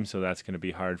same team, so that's going to be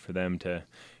hard for them to,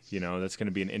 that's going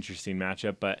to be an interesting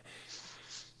matchup. But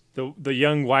the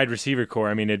young wide receiver core,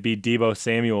 I mean, it'd be Deebo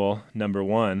Samuel, number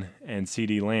 1, and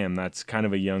CeeDee Lamb. That's kind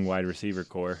of a young wide receiver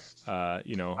core. They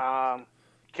got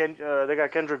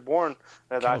Kendrick Bourne.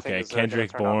 I think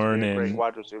Kendrick Bourne and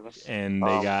wide receiver. And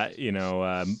they got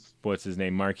what's his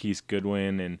name, Marquise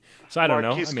Goodwin, and so I don't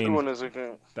know. I mean,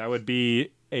 that would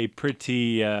be a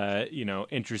pretty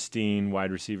interesting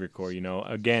wide receiver core.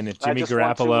 Again, if Jimmy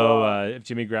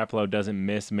Garoppolo doesn't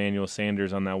miss Emmanuel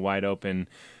Sanders on that wide open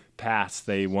pass,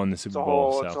 they won the Super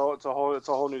Bowl. It's a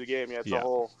whole new game. Yeah,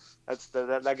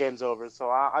 that game's over.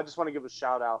 So I just want to give a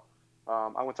shout out.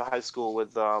 I went to high school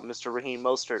with Mr. Raheem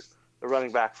Mostert, the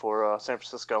running back for San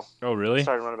Francisco. Oh, really?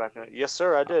 Started running back. Yes,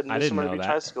 sir, I did. I didn't know Beach that.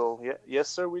 High School. Yeah, yes,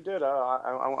 sir, we did.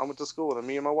 I went to school with him,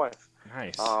 me and my wife.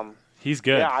 Nice. He's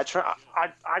good. Yeah, I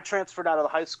transferred out of the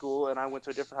high school and I went to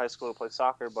a different high school to play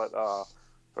soccer, but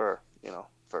for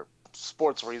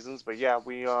sports reasons. But yeah,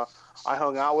 I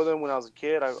hung out with him when I was a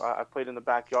kid. I played in the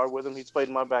backyard with him. He's played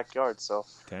in my backyard. So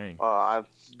dang. I've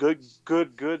good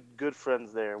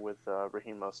friends there with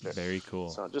Raheem Mostert. Very cool.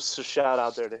 So just a shout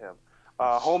out there to him.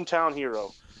 Hometown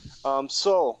hero.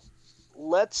 So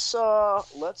let's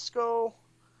go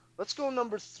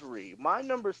number 3. My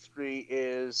number 3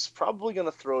 is probably going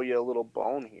to throw you a little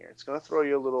bone here. It's going to throw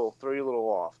you a little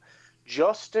off.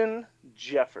 Justin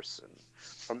Jefferson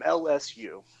from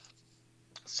LSU.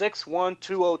 6'1",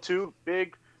 202,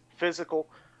 big, physical.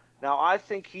 Now, I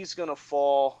think he's going to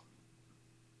fall.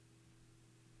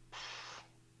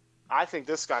 I think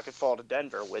this guy could fall to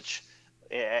Denver, which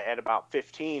at about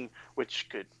 15, which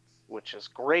is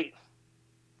great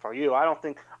for you. I don't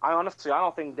think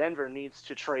Denver needs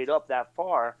to trade up that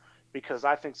far, because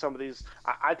I think some of these.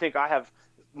 I think I have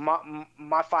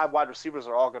my 5 wide receivers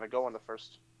are all going to go in the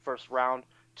first round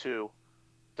to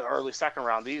the early second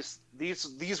round. These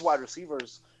wide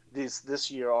receivers this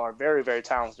year are very, very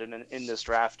talented in this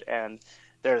draft, and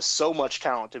there's so much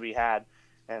talent to be had,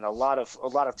 and a lot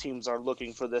of teams are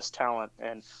looking for this talent,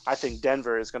 and I think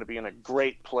Denver is going to be in a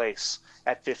great place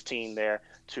at 15 there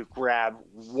to grab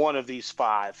one of these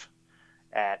 5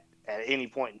 at any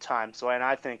point in time. So, and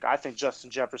I think Justin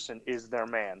Jefferson is their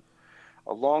man,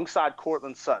 alongside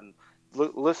Cortland Sutton.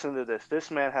 Listen to this.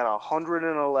 This man had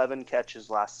 111 catches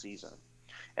last season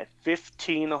at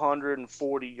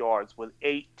 1,540 yards with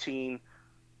 18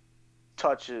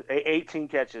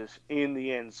 catches in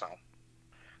the end zone.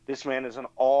 This man is an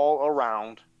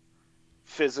all-around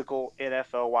physical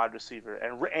NFL wide receiver.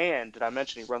 And did I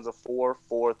mention he runs a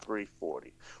 4.43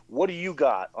 40? What do you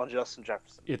got on Justin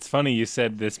Jefferson? It's funny you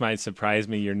said this might surprise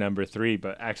me, your number 3,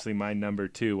 but actually my number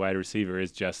 2 wide receiver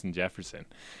is Justin Jefferson.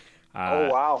 Oh,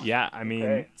 wow. Yeah, I mean,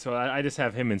 okay. So I just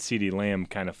have him and CeeDee Lamb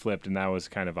kind of flipped, and that was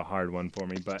kind of a hard one for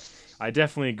me. But I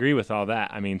definitely agree with all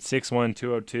that. I mean, 6'1",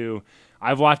 202.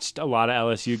 I've watched a lot of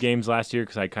LSU games last year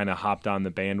because I kind of hopped on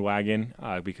the bandwagon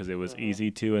because it was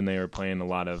easy to, and they were playing a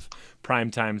lot of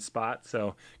primetime spots.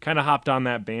 So kind of hopped on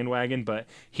that bandwagon, but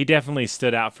he definitely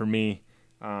stood out for me.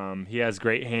 He has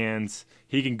great hands.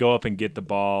 He can go up and get the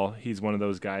ball. He's one of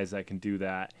those guys that can do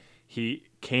that. He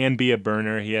can be a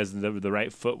burner. He has the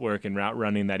right footwork and route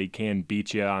running that he can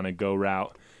beat you on a go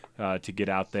route to get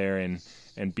out there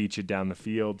and beat you down the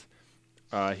field.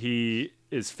 He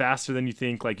is faster than you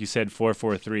think. Like you said,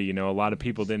 4.43. You know, a lot of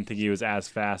people didn't think he was as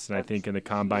fast, and I think in the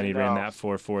combine he ran that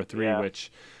 4.43, which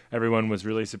everyone was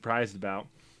really surprised about.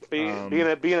 Being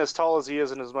as tall as he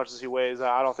is and as much as he weighs,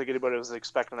 I don't think anybody was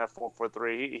expecting that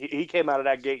 4.43. He came out of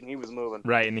that gate and he was moving.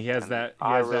 Right, and he has that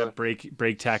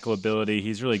break tackle ability.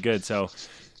 He's really good. So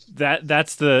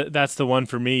that's the one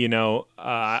for me. You know,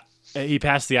 he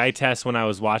passed the eye test when I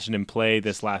was watching him play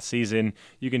this last season.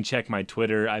 You can check my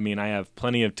Twitter. I mean, I have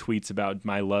plenty of tweets about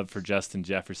my love for Justin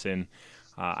Jefferson.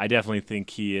 I definitely think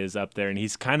he is up there, and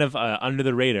he's kind of under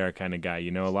the radar kind of guy.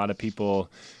 You know, a lot of people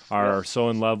are so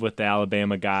in love with the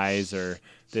Alabama guys or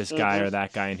this guy or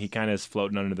that guy, and he kind of is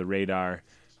floating under the radar.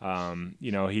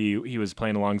 You know, he was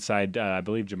playing alongside, I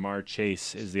believe Jamar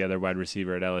Chase is the other wide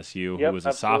receiver at LSU, who was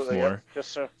a sophomore. Yep. Yes,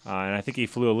 sir. And I think he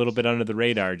flew a little bit under the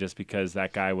radar just because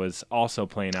that guy was also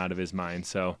playing out of his mind.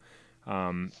 So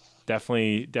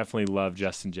definitely love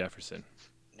Justin Jefferson.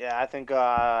 Yeah, I think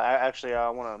I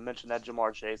want to mention that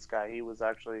Jamar Chase guy. He's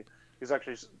actually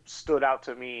stood out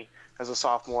to me as a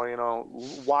sophomore. You know,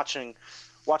 watching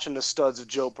the studs of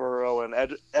Joe Burrow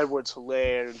and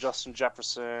Edwards-Helaire and Justin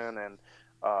Jefferson and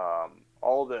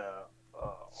all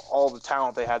the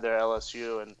talent they had there at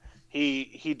LSU, and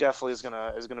he definitely is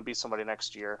gonna be somebody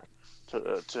next year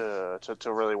to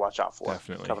really watch out for.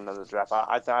 Definitely coming into the draft.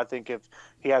 I think if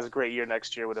he has a great year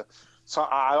next year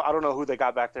I don't know who they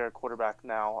got back there at quarterback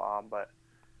now, but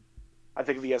I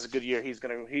think if he has a good year, he's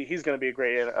gonna be a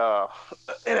great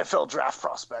NFL draft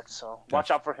prospect. So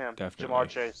watch out for him, definitely. Jamar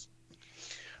Chase.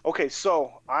 Okay,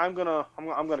 so I'm gonna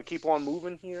keep on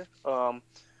moving here.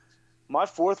 My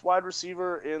 4th wide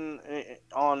receiver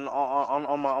on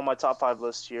my top 5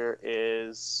 list here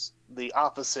is the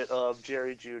opposite of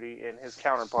Jerry Jeudy and his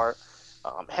counterpart,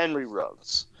 Henry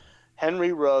Ruggs.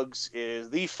 Henry Ruggs is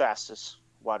the fastest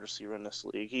wide receiver in this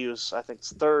league. He was, I think,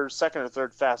 second or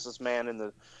third fastest man in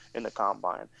the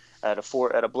combine at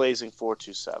a blazing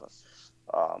 4.27.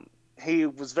 He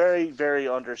was very, very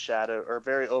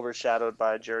very overshadowed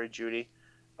by Jerry Jeudy.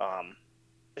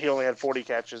 He only had 40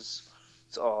 catches,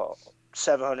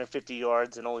 750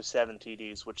 yards, and only 7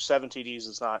 TDs, which 7 TDs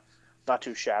is not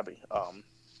too shabby.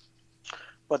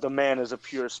 But the man is a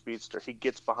pure speedster. He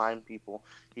gets behind people.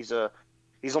 He's only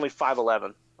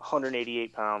 5'11",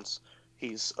 188 pounds.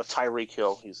 He's a Tyreek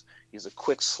Hill. He's a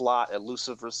quick slot,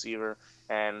 elusive receiver,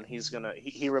 and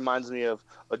he reminds me of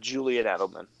a Julian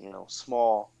Edelman. You know,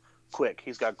 small, quick.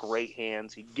 He's got great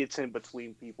hands. He gets in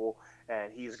between people,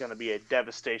 and he's gonna be a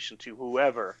devastation to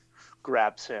whoever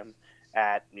grabs him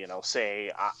at, you know,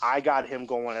 say I got him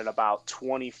going at about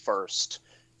 21st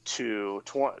to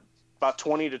about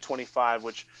 20 to 25,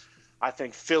 which I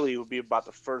think Philly would be about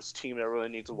the first team that really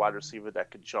needs a wide receiver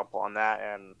that could jump on that,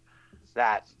 and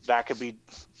that could be,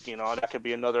 you know, that could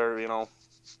be another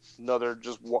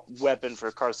just weapon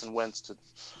for Carson Wentz to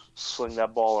sling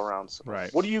that ball around. So,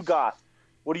 right. What do you got?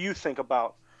 What do you think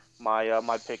about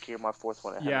my pick here, my 4th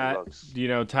one? Yeah, you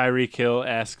know, Tyreek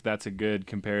Hill-esque. That's a good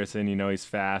comparison. You know, he's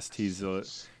fast. He's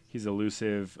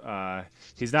elusive.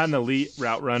 He's not an elite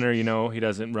route runner. You know, he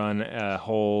doesn't run a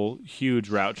whole huge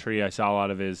route tree. I saw a lot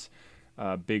of his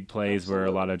big plays where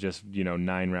a lot of just, you know,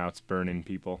 9 routes burning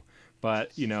people.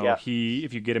 But, you know, if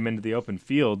you get him into the open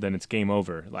field, then it's game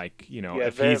over. Like, you know,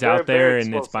 if he's out there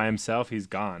and it's by himself, he's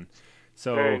gone.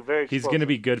 So he's going to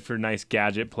be good for nice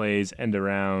gadget plays, end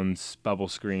arounds, bubble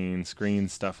screens,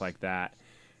 stuff like that.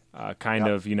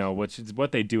 Of, you know, which is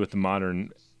what they do with the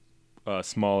modern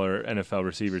smaller NFL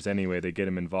receivers anyway. They get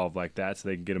them involved like that so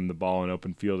they can get them the ball in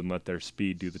open field and let their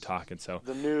speed do the talking. So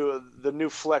the new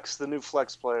flex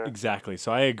player. Exactly.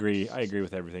 So I agree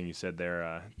with everything you said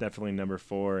there. Definitely number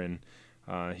 4, and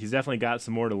he's definitely got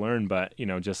some more to learn, but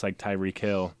just like Tyreek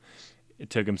Hill, it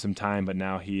took him some time, but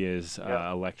now he is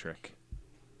electric.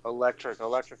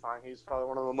 Electrifying. He's probably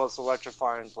one of the most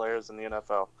electrifying players in the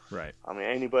NFL. Right. I mean,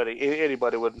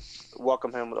 anybody would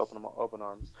welcome him with open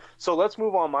arms. So let's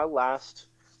move on. My last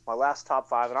top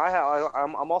 5, and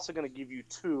I'm also going to give you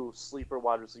 2 sleeper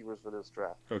wide receivers for this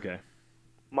draft. Okay.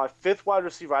 My 5th wide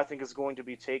receiver I think is going to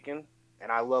be taken,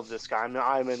 and I love this guy.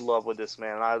 I'm in love with this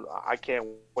man. I can't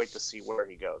wait to see where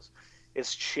he goes.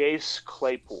 It's Chase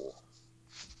Claypool.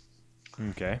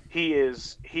 Okay.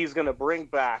 He's going to bring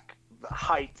back the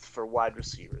height for wide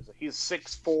receivers. He's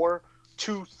 6'4",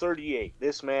 238.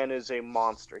 This man is a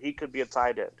monster. He could be a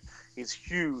tight end. He's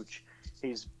huge.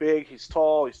 He's big. He's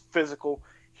tall. He's physical.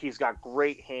 He's got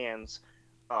great hands.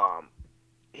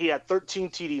 He had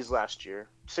 13 TDs last year,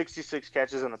 66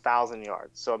 catches, and 1,000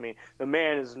 yards. So, I mean, the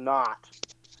man is not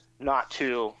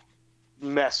to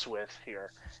mess with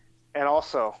here. And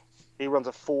also, he runs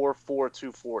a 4.4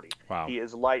 240. Wow. He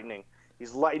is lightning.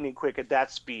 He's lightning quick at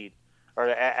that speed. Or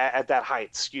at that height,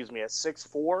 at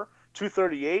 6'4",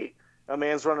 238. A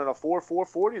man's running a 4.4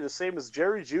 40, the same as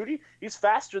Jerry Jeudy. He's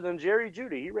faster than Jerry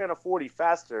Jeudy. He ran a 40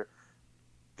 faster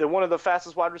than one of the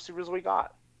fastest wide receivers we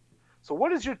got. So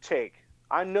what is your take?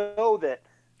 I know that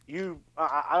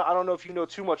I don't know if you know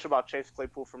too much about Chase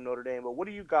Claypool from Notre Dame, but what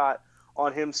do you got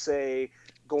on him, say,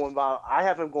 going by? I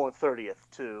have him going 30th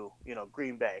to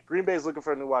Green Bay. Green Bay is looking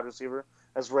for a new wide receiver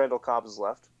as Randall Cobb is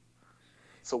left.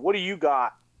 So what do you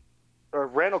got? Or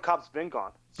Randall Cobb's been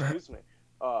gone. Excuse me.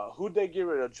 Who'd they get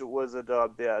rid of? Was it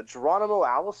Geronimo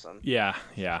Allison? Yeah.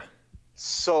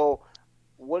 So,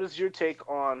 what is your take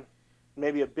on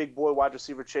maybe a big boy wide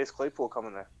receiver Chase Claypool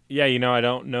coming there? Yeah, I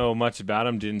don't know much about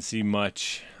him. Didn't see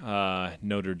much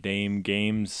Notre Dame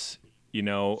games. A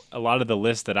lot of the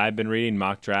lists that I've been reading,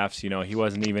 mock drafts, he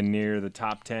wasn't even near the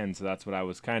top 10. So that's what I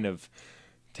was kind of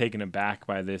taken aback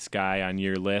by this guy on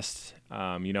your list.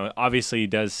 Obviously he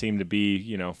does seem to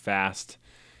be, fast.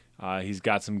 He's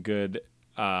got some good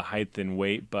height and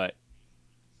weight, but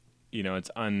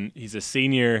he's a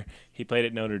senior. He played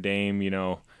at Notre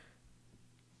Dame.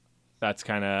 That's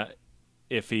kind of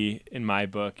iffy in my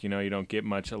book. You don't get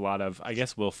a lot of. I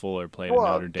guess Will Fuller played at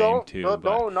Notre Dame too.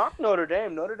 Don't knock Notre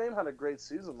Dame. Notre Dame had a great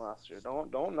season last year.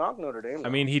 Don't knock Notre Dame. I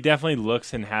mean, he definitely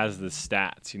looks and has the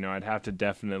stats. I'd have to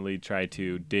definitely try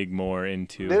to dig more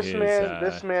into this man.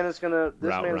 This man is gonna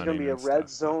be a red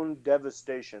zone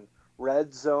devastation.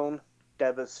 Red zone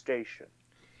devastation.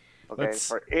 Okay,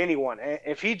 for anyone.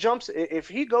 If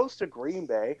he goes to Green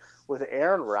Bay with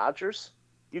Aaron Rodgers,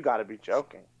 you got to be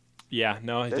joking. Yeah,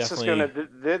 no, that's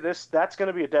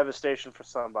gonna be a devastation for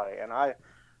somebody. And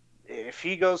if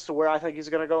he goes to where I think he's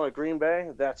gonna go at Green Bay,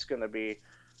 that's gonna be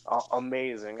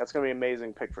amazing. That's gonna be an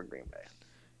amazing pick for Green Bay.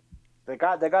 They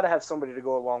got to have somebody to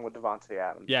go along with Devontae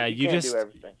Adams. Yeah, you can't do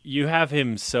everything. You have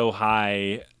him so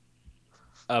high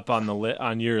up on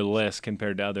on your list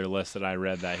compared to other lists that I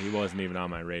read that he wasn't even on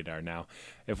my radar. Now,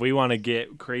 if we want to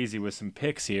get crazy with some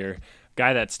picks here.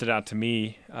 Guy that stood out to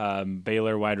me,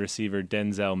 Baylor wide receiver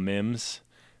Denzel Mims.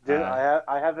 I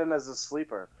have him as a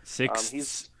sleeper.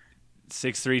 He's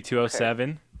 6'3",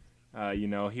 207.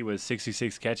 Okay. He was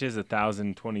 66 catches,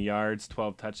 1,020 yards,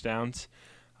 12 touchdowns.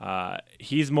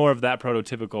 He's more of that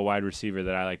prototypical wide receiver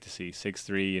that I like to see.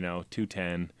 6'3",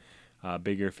 210,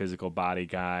 bigger physical body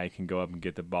guy, can go up and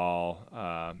get the ball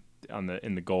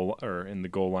in the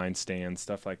goal line stand,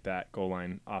 stuff like that. Goal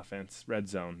line offense, red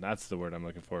zone. That's the word I'm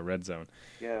looking for. Red zone.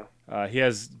 Yeah. He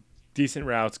has decent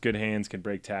routes, good hands, can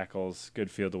break tackles, good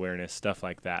field awareness, stuff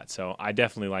like that. So I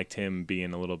definitely liked him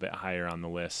being a little bit higher on the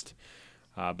list.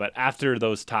 But after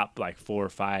those top 4 or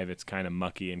 5, it's kind of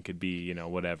mucky and could be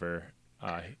whatever.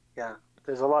 Yeah.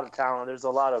 There's a lot of talent. There's a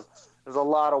lot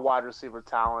of wide receiver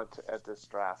talent at this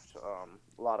draft.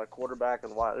 A lot of quarterback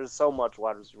and there's so much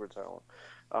wide receiver talent.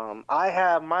 I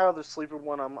have my other sleeper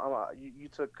one. You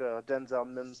took Denzel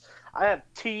Mims. I have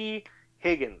T.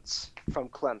 Higgins from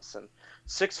Clemson,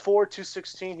 6'4",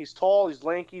 216. He's tall. He's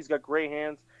lanky. He's got great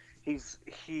hands. It's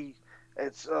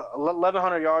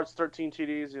 1,100 yards, 13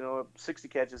 TDs. 60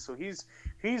 catches. So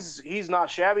he's not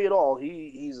shabby at all.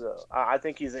 I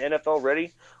think he's an NFL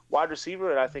ready wide receiver,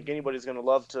 and I think anybody's going to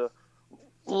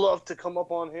love to come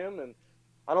up on him. And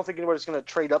I don't think anybody's going to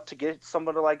trade up to get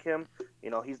somebody like him.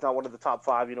 He's not one of the top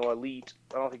 5, elite.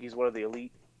 I don't think he's one of the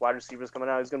elite wide receivers coming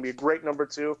out. He's going to be a great number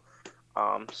 2.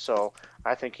 So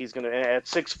I think he's going to, at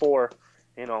 6'4",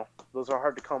 those are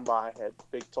hard to come by at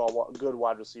big, tall, good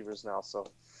wide receivers now. So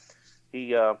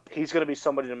he's going to be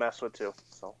somebody to mess with too.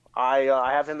 So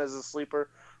I have him as a sleeper.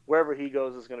 Wherever he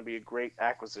goes is going to be a great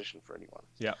acquisition for anyone.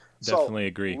 Yeah, definitely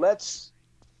agree. Let's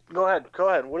go ahead.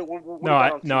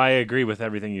 What I agree with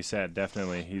everything you said.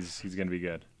 Definitely, he's going to be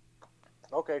good.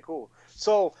 Okay, cool.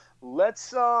 So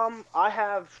let's.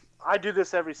 I do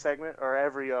this every segment or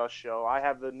every show. I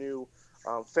have the new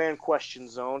fan question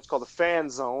zone. It's called the Fan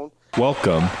Zone.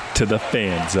 Welcome to the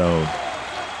Fan Zone.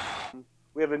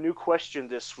 We have a new question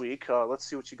this week. Let's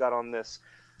see what you got on this.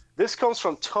 This comes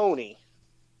from Tony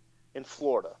in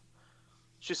Florida.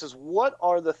 She says, what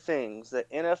are the things that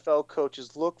NFL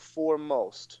coaches look for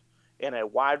most in a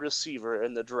wide receiver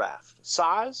in the draft?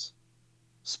 Size?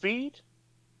 Speed?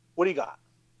 What do you got?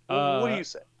 What do you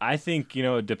say? I think,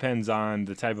 it depends on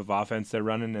the type of offense they're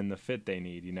running and the fit they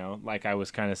need, Like I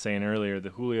was kind of saying earlier, the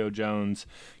Julio Jones,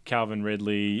 Calvin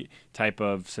Ridley type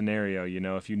of scenario,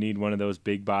 if you need one of those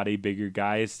big body, bigger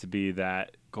guys to be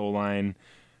that goal line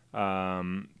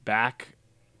back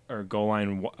or goal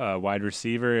line wide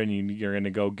receiver, and you're going to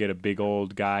go get a big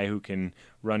old guy who can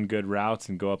run good routes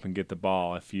and go up and get the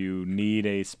ball. If you need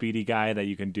a speedy guy that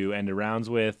you can do end arounds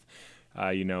with,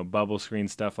 bubble screen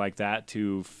stuff like that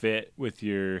to fit with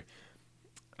your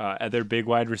other big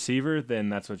wide receiver, then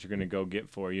that's what you're going to go get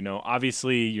for.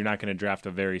 Obviously you're not going to draft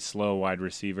a very slow wide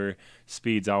receiver.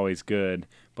 Speed's always good,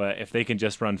 but if they can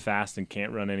just run fast and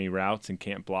can't run any routes and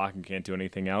can't block and can't do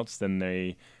anything else, then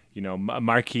they,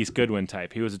 Marquise Goodwin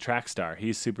type. He was a track star.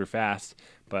 He's super fast,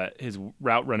 but his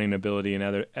route running ability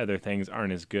and other things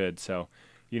aren't as good. So,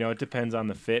 it depends on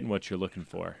the fit and what you're looking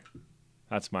for.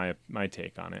 That's my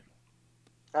take on it.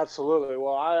 Absolutely.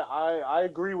 Well, I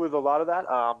agree with a lot of that.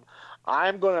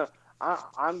 I'm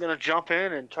gonna jump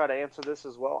in and try to answer this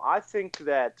as well. I think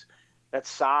that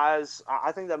size.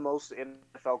 I think that most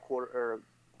NFL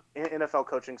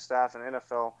coaching staff and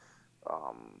NFL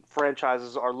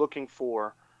franchises are looking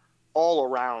for all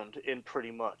around in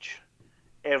pretty much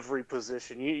every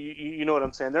position. You know what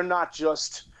I'm saying? They're not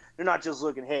just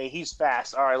looking, hey, he's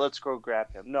fast, all right, let's go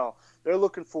grab him. No, they're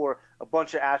looking for a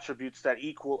bunch of attributes that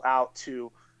equal out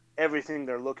to everything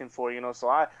they're looking for. So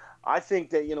I think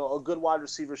that a good wide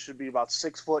receiver should be about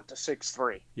 6 foot to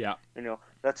 6'3". Yeah.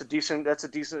 That's a decent.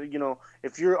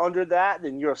 If you're under that,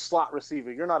 then you're a slot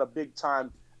receiver. You're not a big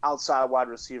time outside wide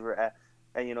receiver.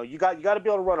 And you got to be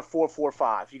able to run a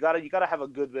 4.45. You got to have a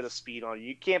good bit of speed on you.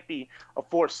 You can't be a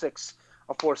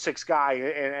 4.6 guy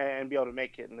and be able to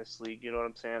make it in this league. You know what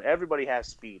I'm saying? Everybody has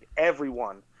speed.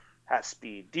 Everyone has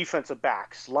speed. Defensive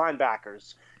backs,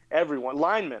 linebackers, everyone,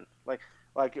 linemen.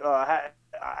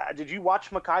 Did you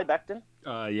watch Mekhi Becton?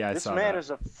 Yeah, I saw that.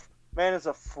 This man is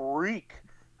a freak.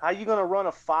 How you gonna run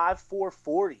a 5.4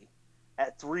 40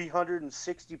 at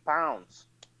 360 pounds?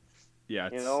 Yeah,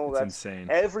 it's insane.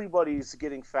 Everybody's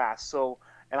getting fast. So,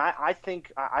 and I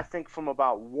think from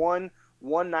about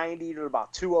 190 to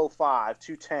about 205,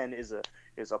 210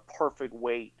 is a perfect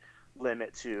weight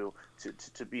limit to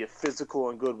be a physical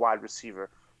and good wide receiver,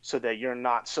 so that you're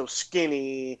not so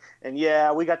skinny. And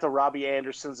yeah, we got the Robbie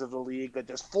Andersons of the league that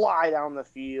just fly down the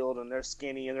field and they're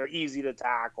skinny and they're easy to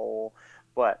tackle.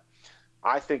 But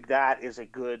I think that is a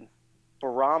good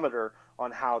barometer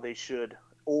on how they should,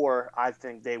 or I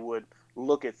think they would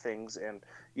look at things. And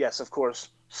yes, of course,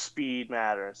 speed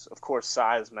matters. Of course,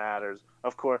 size matters.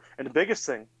 Of course. And the biggest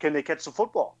thing, can they catch the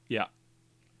football? Yeah.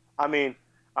 I mean,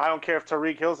 I don't care if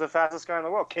Tyreek Hill's the fastest guy in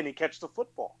the world. Can he catch the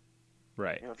football?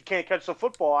 Right. If you can't catch the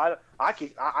football, I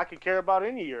could care about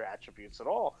any of your attributes at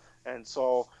all. And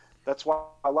so that's why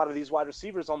a lot of these wide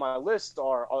receivers on my list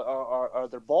are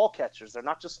they're ball catchers. They're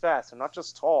not just fast. They're not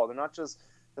just tall. They're not just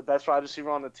the best wide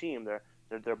receiver on the team.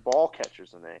 They're ball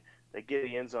catchers, and they get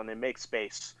in the end zone. They make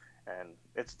space. And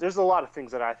there's a lot of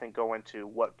things that I think go into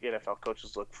what NFL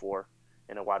coaches look for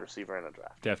in a wide receiver in a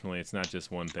draft. Definitely, it's not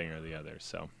just one thing or the other.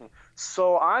 So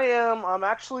I'm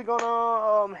actually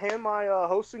gonna hand my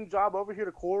hosting job over here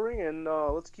to Corey, and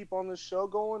let's keep on this show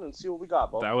going and see what we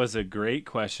got, Bo. That was a great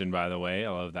question, by the way. I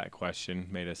love that question.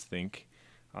 Made us think.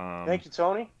 Thank you,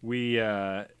 Tony. We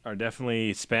are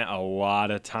definitely spent a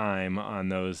lot of time on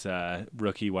those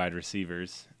rookie wide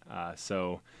receivers.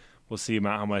 So we'll see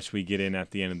how much we get in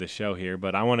at the end of the show here.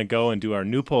 But I want to go and do our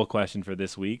new poll question for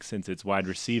this week, since it's wide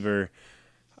receiver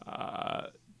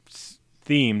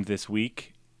themed this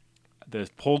week. The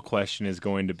poll question is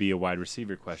going to be a wide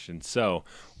receiver question. So,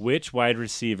 which wide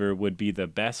receiver would be the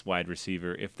best wide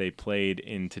receiver if they played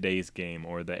in today's game,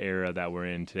 or the era that we're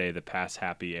in today, the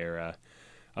pass-happy era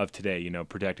of today,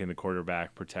 protecting the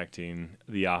quarterback, protecting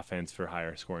the offense for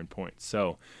higher scoring points.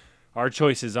 So, our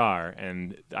choices are,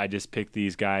 and I just picked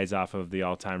these guys off of the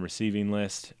all-time receiving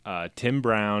list: Tim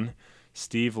Brown,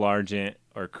 Steve Largent,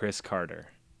 or Chris Carter.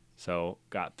 So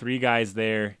got 3 guys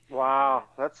there. Wow,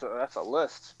 that's a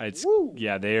list.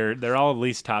 Yeah, they're all at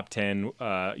least top 10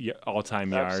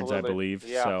 all-time yards, Absolutely. I believe.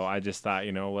 Yeah. So I just thought,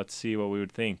 let's see what we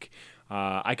would think.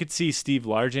 I could see Steve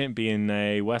Largent being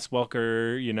a Wes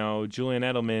Welker, Julian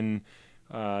Edelman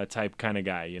type kind of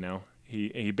guy.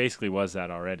 He basically was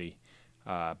that already.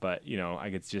 But I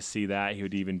could just see that he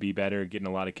would even be better, getting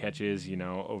a lot of catches.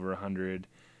 Over 100.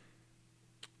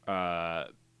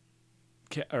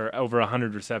 Or over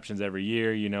 100 receptions every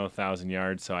year, 1,000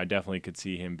 yards. So I definitely could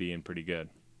see him being pretty good.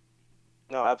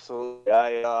 No, absolutely.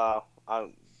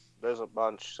 There's a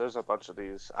bunch of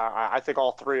these. I think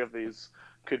all 3 of these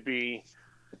could be,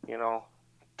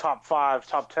 top 5,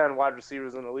 top 10 wide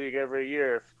receivers in the league every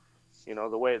year.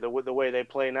 The way they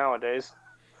play nowadays.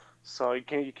 So you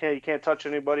can't touch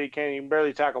anybody. You can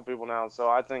barely tackle people now. So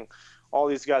I think all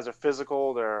these guys are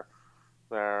physical.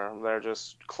 They're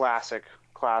just class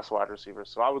wide receivers.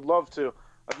 So I'd love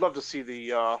to see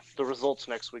the results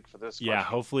next week for this. Yeah,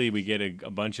 question. hopefully we get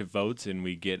a bunch of votes and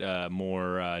we get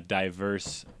more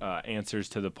diverse answers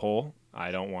to the poll.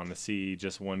 I don't want to see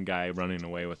just one guy running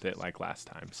away with it like last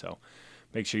time. So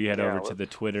make sure you head over to the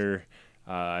Twitter.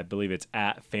 I believe it's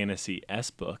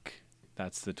 @FantasySbook.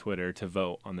 That's the Twitter to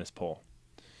vote on this poll.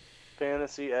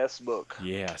 Fantasy S book.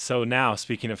 Yeah. So now,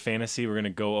 speaking of fantasy, we're going to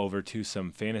go over to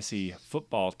some fantasy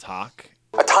football talk.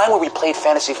 A time where we played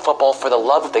fantasy football for the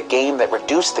love of the game that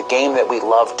reduced the game that we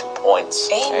loved to points.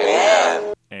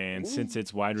 Amen. And since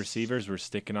it's wide receivers, we're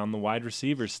sticking on the wide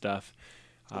receiver stuff.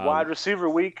 Wide receiver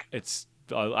week.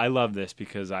 I love this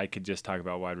because I could just talk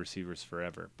about wide receivers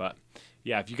forever. But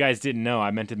yeah, if you guys didn't know,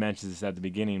 I meant to mention this at the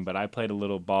beginning, but I played a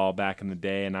little ball back in the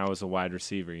day, and I was a wide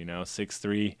receiver.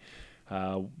 6'3",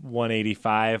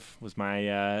 185 was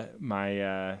my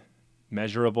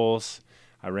measurables.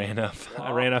 I ran a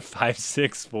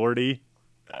 5'6", 40.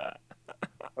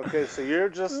 Okay, so you're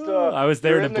just. I was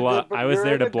there to block. I was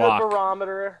there to block.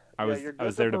 Barometer. I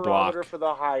was there to block. For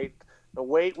the height, the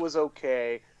weight was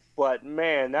okay, but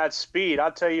man, that speed!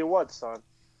 I'll tell you what, son.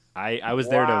 I was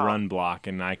there to run block,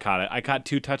 and I caught it. I caught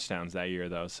 2 touchdowns that year,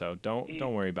 though, so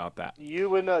don't worry about that.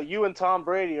 You and Tom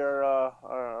Brady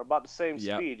are about the same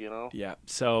speed, Yeah.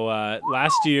 So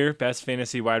last year, best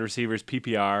fantasy wide receivers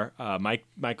PPR.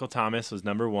 Michael Thomas was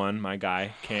number 1. My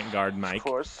guy can't guard Mike. Of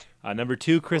course. Number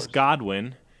 2, Chris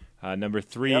Godwin. Number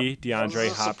 3,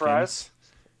 DeAndre Hopkins.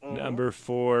 Mm-hmm. Number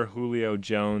 4, Julio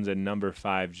Jones, and number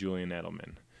 5, Julian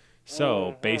Edelman.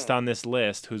 So, based on this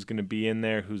list, who's going to be in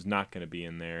there, who's not going to be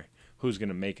in there, who's going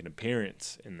to make an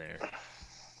appearance in there?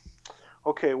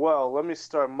 Okay, well, let me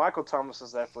start. Michael Thomas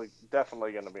is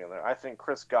definitely going to be in there. I think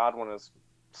Chris Godwin is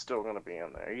still going to be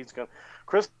in there.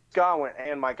 Chris Godwin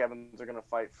and Mike Evans are going to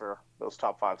fight for those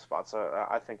top 5 spots.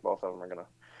 I think both of them are going to.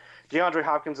 DeAndre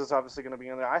Hopkins is obviously going to be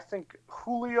in there. I think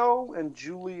Julio and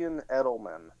Julian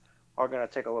Edelman are going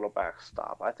to take a little back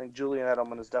stop. I think Julian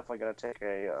Edelman is definitely going to take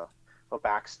a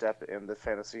back step in the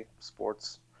fantasy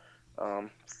sports,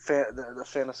 the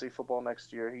fantasy football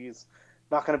next year. He's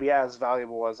not going to be as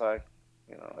valuable as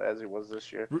he was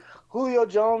this year. Julio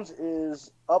Jones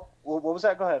is up. What was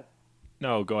that? Go ahead.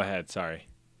 No, go ahead. Sorry.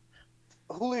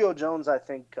 Julio Jones, I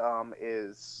think,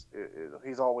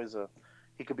 he's always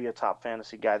he could be a top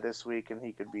fantasy guy this week, and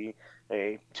he could be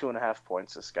a 2.5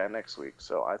 points this guy next week.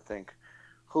 So I think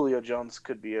Julio Jones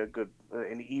could be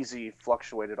an easy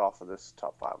fluctuated off of this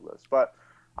top 5 list. But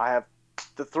I have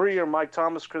the 3 are Mike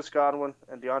Thomas, Chris Godwin,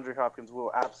 and DeAndre Hopkins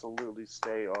will absolutely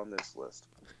stay on this list.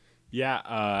 Yeah,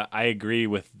 I agree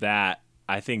with that.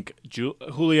 I think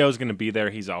Julio's going to be there.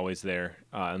 He's always there.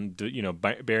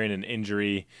 Bearing an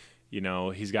injury,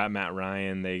 he's got Matt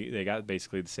Ryan. They got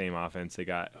basically the same offense. They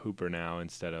got Hooper now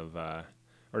instead of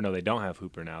or no, they don't have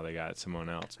Hooper now. They got someone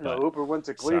else. But, no, Hooper went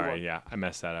to Cleveland. Sorry, yeah, I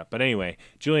messed that up. But anyway,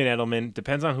 Julian Edelman,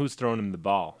 depends on who's throwing him the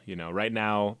ball. Right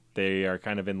now they are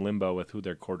kind of in limbo with who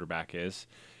their quarterback is.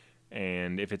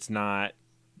 And if it's not,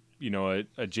 a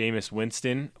Jameis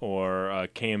Winston or a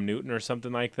Cam Newton or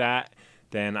something like that,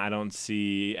 then I don't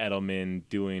see Edelman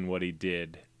doing what he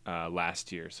did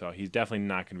last year. So he's definitely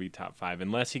not going to be top 5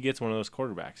 unless he gets one of those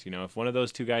quarterbacks. If one of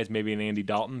those 2 guys, maybe an Andy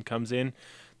Dalton, comes in,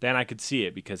 then I could see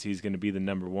it because he's going to be the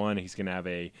number 1. He's going to have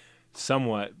a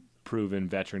somewhat proven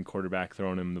veteran quarterback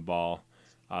throwing him the ball.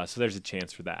 So there's a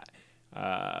chance for that.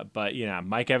 But,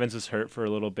 Mike Evans was hurt for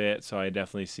a little bit, so I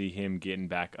definitely see him getting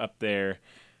back up there.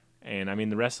 And,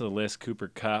 the rest of the list, Cooper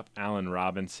Kupp, Allen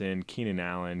Robinson, Keenan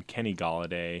Allen, Kenny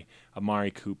Golladay, Amari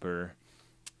Cooper,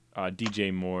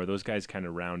 DJ Moore, those guys kind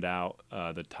of round out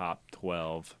the top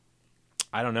 12.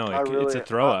 I don't know. It's a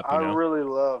throw up. I really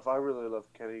love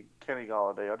Kenny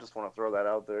Golladay. I just want to throw that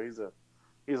out there. He's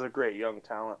a great young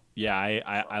talent. Yeah,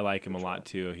 I like him a lot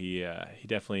too. He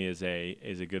definitely is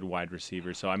a good wide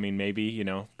receiver. So I mean, maybe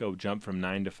go jump from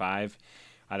 9 to 5.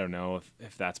 I don't know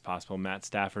if that's possible. Matt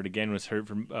Stafford again was hurt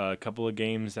for a couple of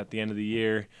games at the end of the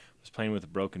year. Was playing with a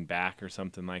broken back or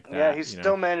something like that. Yeah, he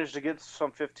still managed to get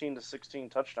some 15 to 16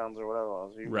 touchdowns or whatever it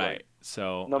was. Right.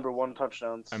 So number 1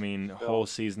 touchdowns. I mean, whole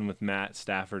season with Matt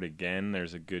Stafford again,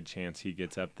 there's a good chance he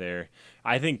gets up there.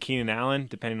 I think Keenan Allen,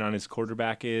 depending on his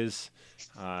quarterback is,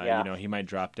 he might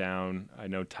drop down. I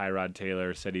know Tyrod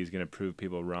Taylor said he's going to prove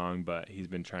people wrong, but he's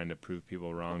been trying to prove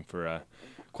people wrong for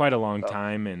quite a long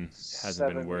time and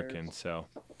hasn't been working. Years. So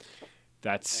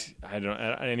that's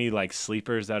any like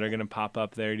sleepers that are going to pop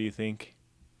up there, do you think?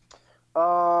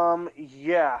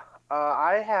 Yeah.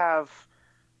 I have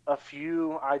a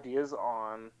few ideas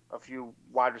on a few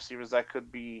wide receivers that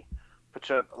could be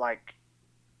like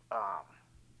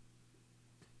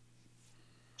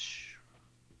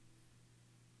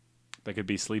that could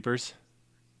be sleepers?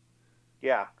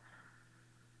 Yeah.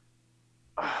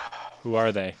 Who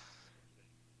are they?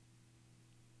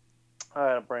 I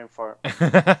had a brain fart.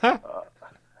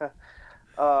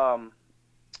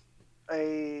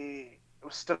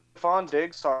 Stephon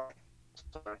Diggs. Sorry.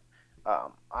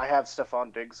 I have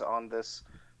Stephon Diggs on this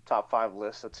top 5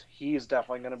 list. He's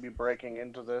definitely going to be breaking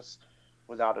into this,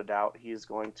 without a doubt. He's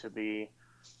going to be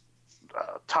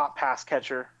top pass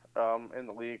catcher in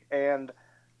the league. And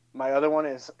my other one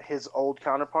is his old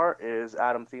counterpart is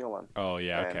Adam Thielen. Oh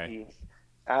yeah, okay.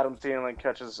 Adam Thielen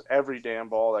catches every damn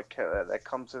ball that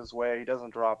comes his way. He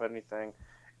doesn't drop anything,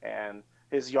 and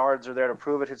his yards are there to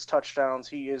prove it. His touchdowns,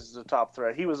 he is the top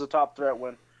threat. He was the top threat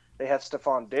when they had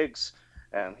Stephon Diggs,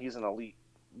 and he's an elite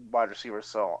wide receiver.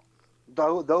 So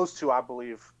those two, I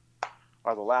believe,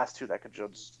 are the last two that could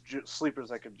sleepers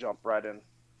that could jump right in.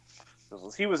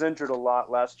 He was injured a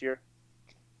lot last year,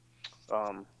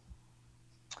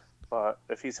 but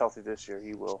if he's healthy this year,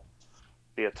 he will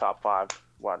be a top 5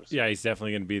 wide receiver. Yeah, he's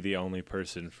definitely going to be the only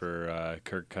person for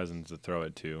Kirk Cousins to throw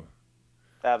it to.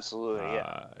 Absolutely,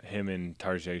 yeah. Him and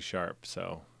Tajay Sharp,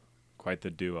 so quite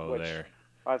the duo there.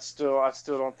 I still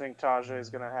don't think Tajay is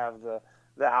going to have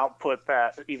the output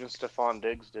that even Stephon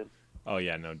Diggs did. Oh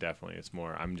yeah, no, definitely. It's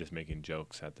more. I'm just making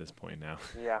jokes at this point now.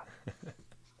 Yeah.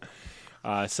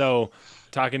 So,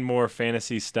 talking more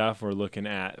fantasy stuff, we're looking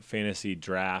at fantasy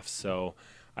drafts. So,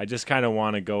 I just kind of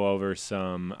want to go over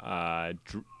some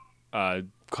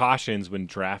cautions when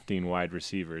drafting wide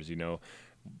receivers.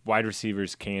 Wide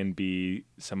receivers can be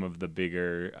some of the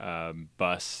bigger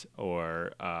busts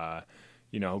or,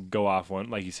 go off one,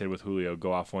 like you said with Julio,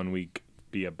 go off one week,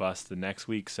 be a bust the next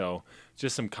week. So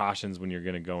just some cautions when you're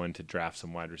going to go in to draft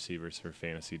some wide receivers for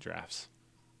fantasy drafts.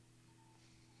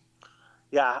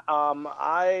 Yeah,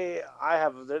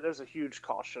 there's a huge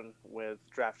caution with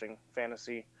drafting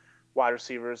fantasy wide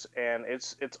receivers, and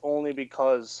it's only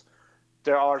because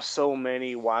there are so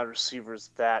many wide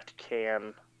receivers that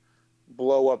can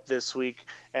blow up this week,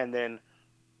 and then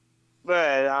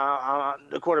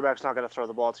the quarterback's not going to throw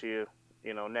the ball to you,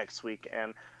 next week.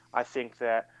 And I think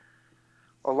that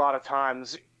a lot of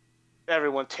times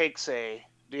everyone takes a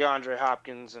DeAndre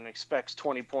Hopkins and expects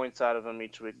 20 points out of him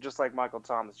each week, just like Michael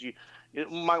Thomas.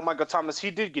 Michael Thomas, he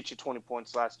did get you 20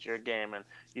 points last year game, and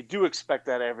you do expect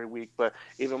that every week. But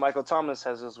even Michael Thomas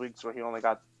has his weeks where he only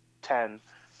got 10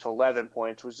 to 11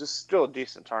 points, which is still a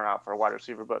decent turnout for a wide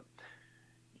receiver. But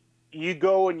you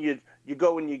go and you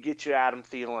get your Adam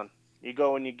Thielen, you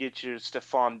go and you get your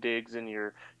Stephon Diggs and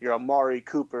your Amari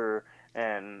Cooper,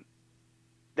 and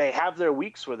they have their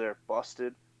weeks where they're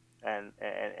busted and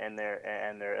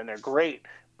they're great.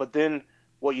 But then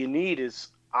what you need is,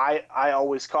 I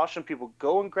always caution people,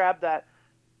 go and grab that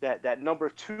number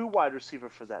 2 wide receiver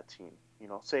for that team.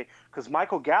 Say, because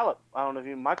Michael Gallup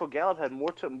had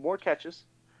more catches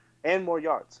and more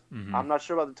yards. Mm-hmm. I'm not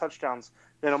sure about the touchdowns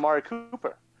than Amari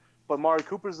Cooper, but Amari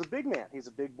Cooper's a big man. He's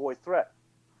a big boy threat.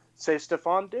 Say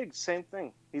Stephon Diggs, same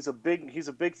thing. He's a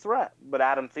big threat, but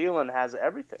Adam Thielen has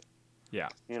everything. Yeah.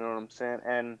 You know what I'm saying?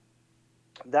 And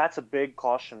that's a big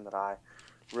caution that I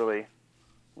really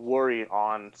worry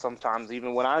on sometimes,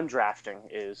 even when I'm drafting,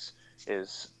 is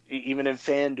even in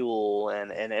FanDuel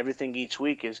and everything each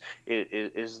week is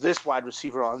this wide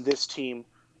receiver on this team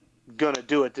gonna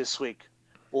do it this week,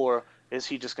 or is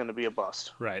he just going to be a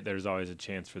bust? Right. There's always a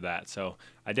chance for that. So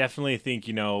I definitely think,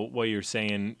 what you're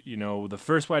saying, the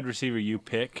first wide receiver you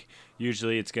pick,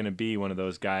 usually it's going to be one of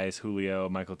those guys, Julio,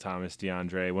 Michael Thomas,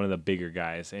 DeAndre, one of the bigger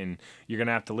guys. And you're going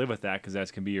to have to live with that because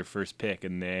that's going to be your first pick.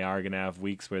 And they are going to have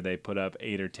weeks where they put up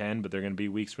 8 or 10, but they're going to be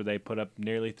weeks where they put up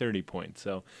nearly 30 points.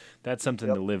 So that's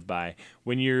something to live by.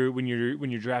 When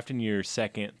you're drafting your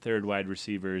second, third wide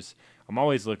receivers, I'm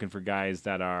always looking for guys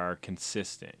that are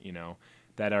consistent,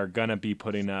 that are going to be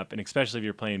putting up, and especially if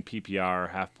you're playing PPR or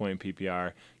half-point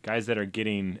PPR, guys that are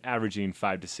averaging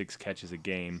 5 to 6 catches a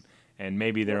game, and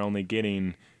maybe they're only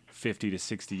getting 50 to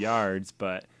 60 yards,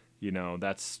 but,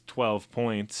 that's 12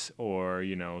 points or,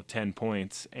 10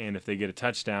 points, and if they get a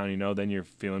touchdown, then you're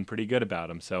feeling pretty good about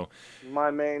them. So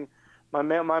my main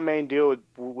deal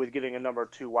with getting a number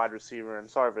 2 wide receiver, and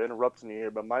sorry for interrupting you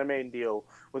here, but my main deal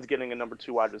with getting a number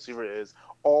 2 wide receiver is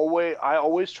I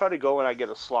always try to go and I get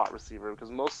a slot receiver, because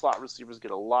most slot receivers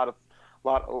get a lot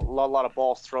of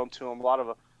balls thrown to them, a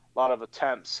lot of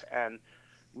attempts, and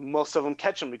most of them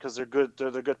catch them because they're good.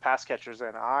 They're good pass catchers,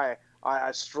 and I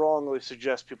strongly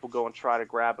suggest people go and try to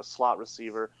grab a slot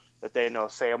receiver that they know,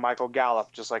 say a Michael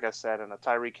Gallup, just like I said, and a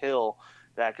Tyreek Hill,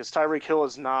 because Tyreek Hill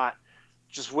is not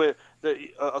just with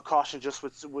a caution just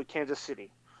with Kansas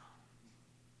City.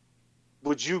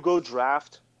 Would you go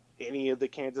draft any of the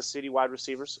Kansas City wide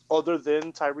receivers other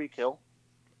than Tyreek Hill?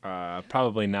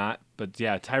 Probably not. But,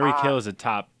 yeah, Tyreek Hill is a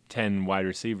top 10 wide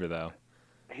receiver, though.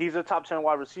 He's a top 10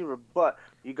 wide receiver, but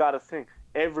you got to think,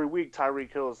 every week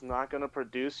Tyreek Hill is not going to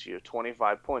produce you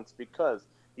 25 points because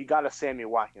you got a Sammy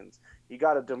Watkins, you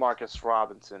got a Demarcus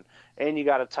Robinson, and you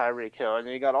got a Tyreek Hill, and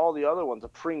you got all the other ones, a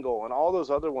Pringle, and all those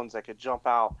other ones that could jump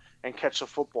out and catch the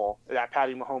football that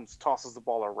Patty Mahomes tosses the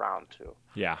ball around to.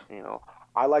 Yeah.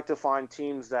 I like to find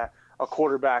teams that a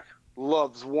quarterback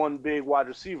loves one big wide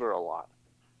receiver a lot.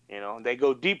 They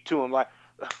go deep to him like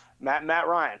Matt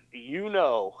Ryan.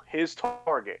 His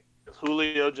target is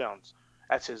Julio Jones.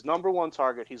 That's his number 1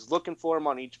 target. He's looking for him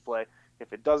on each play.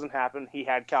 If it doesn't happen, he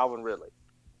had Calvin Ridley.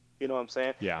 You know what I'm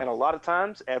saying? Yeah. And a lot of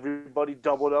times, everybody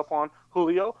doubled up on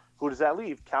Julio. Who does that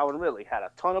leave? Calvin Ridley had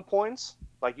a ton of points,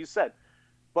 like you said.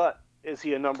 But is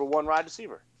he a number 1 wide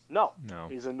receiver? No.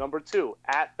 He's a number 2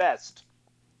 at best.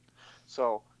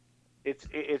 So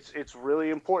it's really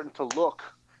important to look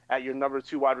at your number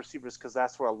 2 wide receivers because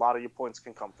that's where a lot of your points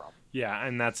can come from. Yeah,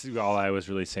 and that's all I was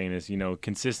really saying is,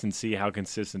 consistency, how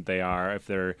consistent they are. If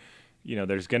they're,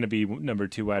 there's going to be number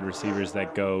 2 wide receivers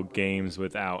that go games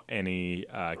without any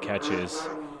catches.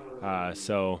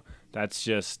 So that's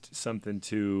just something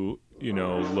to,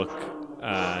 look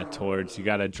towards. You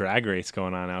got a drag race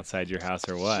going on outside your house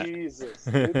or what? Jesus,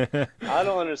 dude. I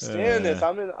don't understand this.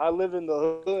 I live in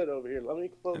the hood over here. Let me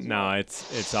close. No,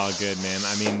 it's all good, man.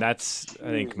 I mean, that's I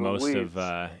think most of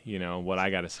what I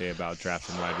got to say about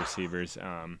drafting wide receivers.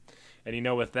 And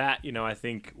with that, I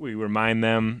think we remind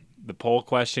them the poll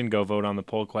question. Go vote on the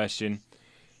poll question.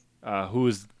 Who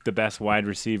is the best wide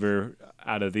receiver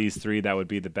out of these 3 that would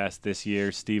be the best this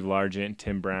year? Steve Largent,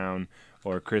 Tim Brown,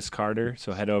 or Chris Carter.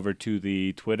 So head over to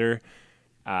the Twitter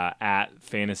at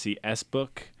FantasySbook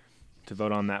to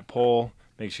vote on that poll.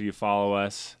 Make sure you follow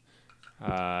us.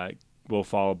 We'll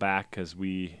follow back because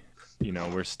we're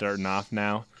starting off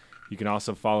now. You can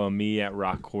also follow me at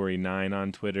RockQuarry9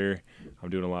 on Twitter. I'm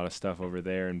doing a lot of stuff over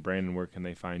there. And Brandon, where can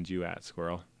they find you at,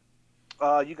 Squirrel?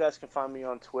 You guys can find me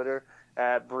on Twitter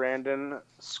at Brandon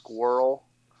Squirrel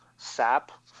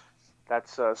Sap.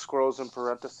 That's squirrels in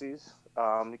parentheses.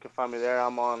 You can find me there.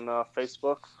 I'm on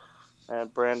Facebook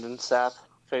at Brandon Sap.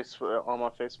 I'm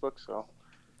on Facebook. So,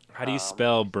 how do you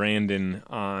spell Brandon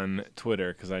on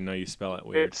Twitter? Because I know you spell it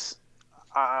weird. It's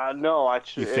no,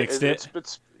 you fixed it.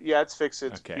 It's fixed.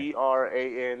 It's okay.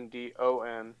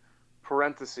 Brandon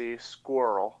parentheses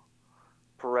squirrel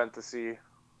parentheses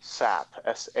Sap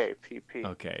SAPP.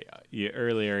 Okay.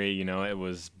 Earlier, it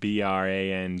was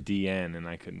BRANDN, and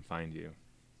I couldn't find you.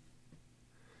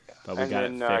 But we got it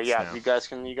fixed now.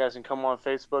 you guys can come on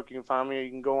Facebook. You can find me. You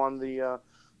can go on the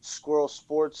Squirrel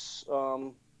Sports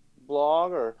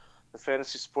blog or the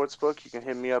Fantasy Sportsbook. You can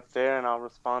hit me up there, and I'll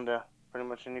respond to pretty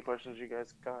much any questions you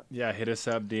guys got. Yeah, hit us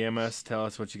up, DM us, tell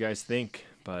us what you guys think.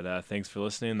 But thanks for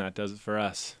listening. That does it for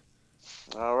us.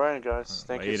 All right, guys.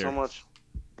 Thank you so much.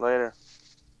 Later.